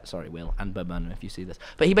basically said, sorry, Will and Bo Burnham, if you see this.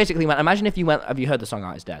 But he basically went, imagine if you went. Have you heard the song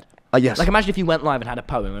 "Art Is Dead"? Yes. Like imagine if you went live and had a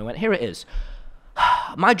poem and went, here it is.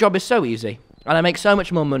 My job is so easy, and I make so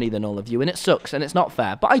much more money than all of you, and it sucks, and it's not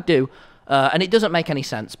fair, but I do. And it doesn't make any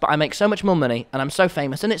sense, but I make so much more money, and I'm so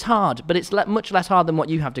famous, and it's hard, but it's much less hard than what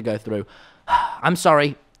you have to go through. I'm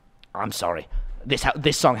sorry.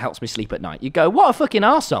 This song helps me sleep at night. You go, what a fucking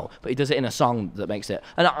arsehole. But he does it in a song that makes it.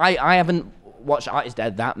 And I haven't watched Art Is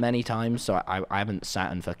Dead that many times, so I haven't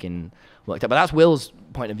sat and fucking worked out. But that's Will's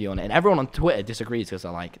point of view on it, and everyone on Twitter disagrees because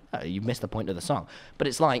they're like, oh, you missed the point of the song. But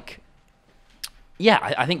it's like... Yeah,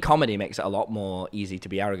 I think comedy makes it a lot more easy to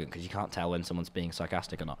be arrogant because you can't tell when someone's being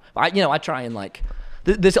sarcastic or not. But I try and like,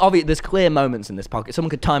 there's clear moments in this podcast.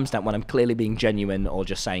 Someone could timestamp when I'm clearly being genuine or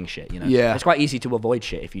just saying shit. Yeah. It's quite easy to avoid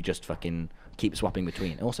shit if you just fucking keep swapping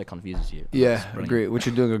between. It also confuses you. Yeah, agree. Which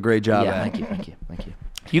you're doing a great job Yeah, at. thank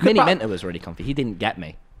you. Mini Minter was really confused. He didn't get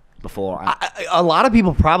me before. A lot of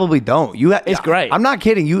people probably don't. It's great. I'm not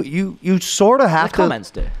kidding. You sort of have the to.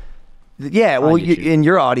 comments do. Yeah, well, YouTube. and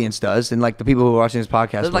your audience does, and like the people who are watching this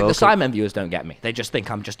podcast. Like will, the Sidemen viewers don't get me. They just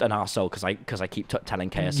think I'm just an arsehole because I keep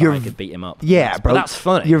telling KSI I could beat him up. Yeah, bro. But that's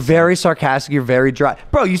funny. You're very sarcastic. You're very dry.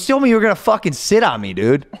 Bro, you told me you were going to fucking sit on me,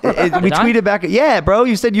 dude. We tweeted back. Yeah, bro.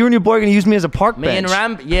 You said you and your boy are going to use me as a park bench. Me and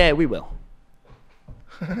Ram? Yeah, we will.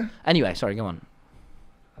 Anyway, sorry, go on.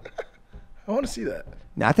 I want to see that.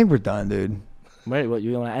 Nah, I think we're done, dude. Wait, what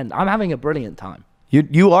you want to end? I'm having a brilliant time.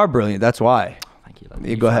 You are brilliant. That's why. Thank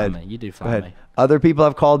you. You go ahead. Me. You do Go fly ahead. me. Other people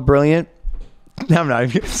have called brilliant. No, I'm not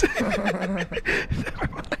even going to say it. Never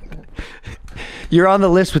mind. You're on the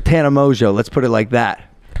list with Tana Mojo. Let's put it like that.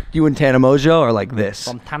 You and Tana Mojo are like this.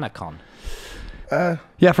 From Tanacon.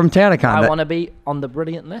 Yeah, from Tanacon. I want to be on the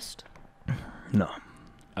brilliant list? No.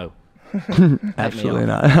 Oh. Absolutely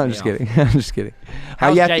not. I'm just kidding. I'm just kidding.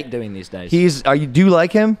 How's Jake doing these days? Do you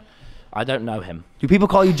like him? I don't know him. Do people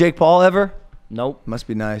call you Jake Paul ever? Nope. Must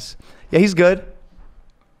be nice. Yeah, he's good.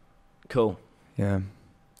 Cool. Yeah.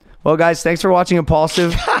 Well, guys, thanks for watching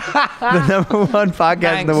Impaulsive, the #1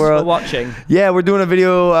 podcast in the world. Thanks for watching. Yeah, we're doing a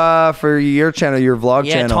video for your channel, your vlog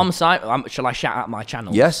Yeah, channel. Tom Simon. Shall I shout out my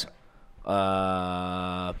channel? Yes.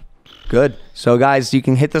 Good. So, guys, you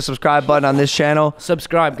can hit the subscribe button on this channel.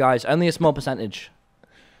 Subscribe, guys. Only a small percentage.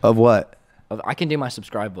 Of what? I can do my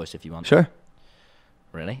subscribe voice if you want. Sure.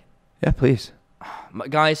 Really? Yeah, please.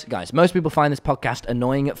 Guys, most people find this podcast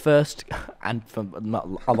annoying at first and for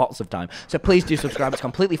lots of time. So please do subscribe. It's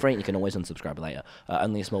completely free and you can always unsubscribe later.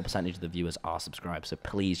 Only a small percentage of the viewers are subscribed. So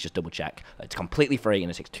please just double check. It's completely free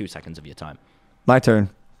and it takes 2 seconds of your time. My turn.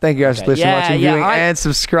 Thank you guys for listening, watching, viewing, and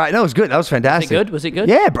subscribe. No, it was good. That was fantastic. Was it good?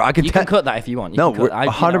 Yeah, bro. I can You can cut that if you want. No, we're 100% I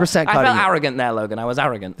cutting felt it. arrogant there, Logan. I was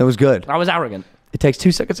arrogant. That was good. I was arrogant. It takes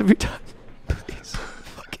 2 seconds of your time. Please.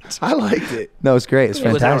 I liked it. No, it's great. It's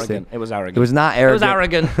fantastic. It was arrogant. It was not arrogant.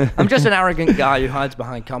 It was arrogant. I'm just an arrogant guy who hides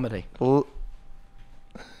behind comedy. Well,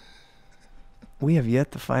 we have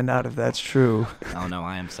yet to find out if that's true. Oh no,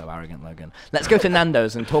 I am so arrogant, Logan. Let's go to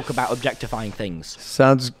Nando's and talk about objectifying things.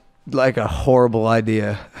 Sounds like a horrible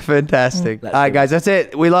idea. Fantastic. Let's All right, do guys, that's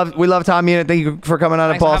it. We love TommyInnit. Thank you for coming on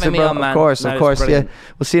Thanks for Impaulsive, having me bro. on, man. Of course, No, of it's course. Yeah. brilliant.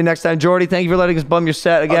 We'll see you next time, Geordie. Thank you for letting us bum your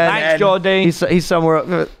set again. Thanks, Geordie. He's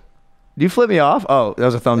somewhere. Do you flip me off? Oh, that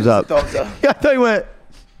was a thumbs up. Thumbs up. Yeah, I thought you went.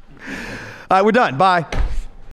 All right, we're done. Bye.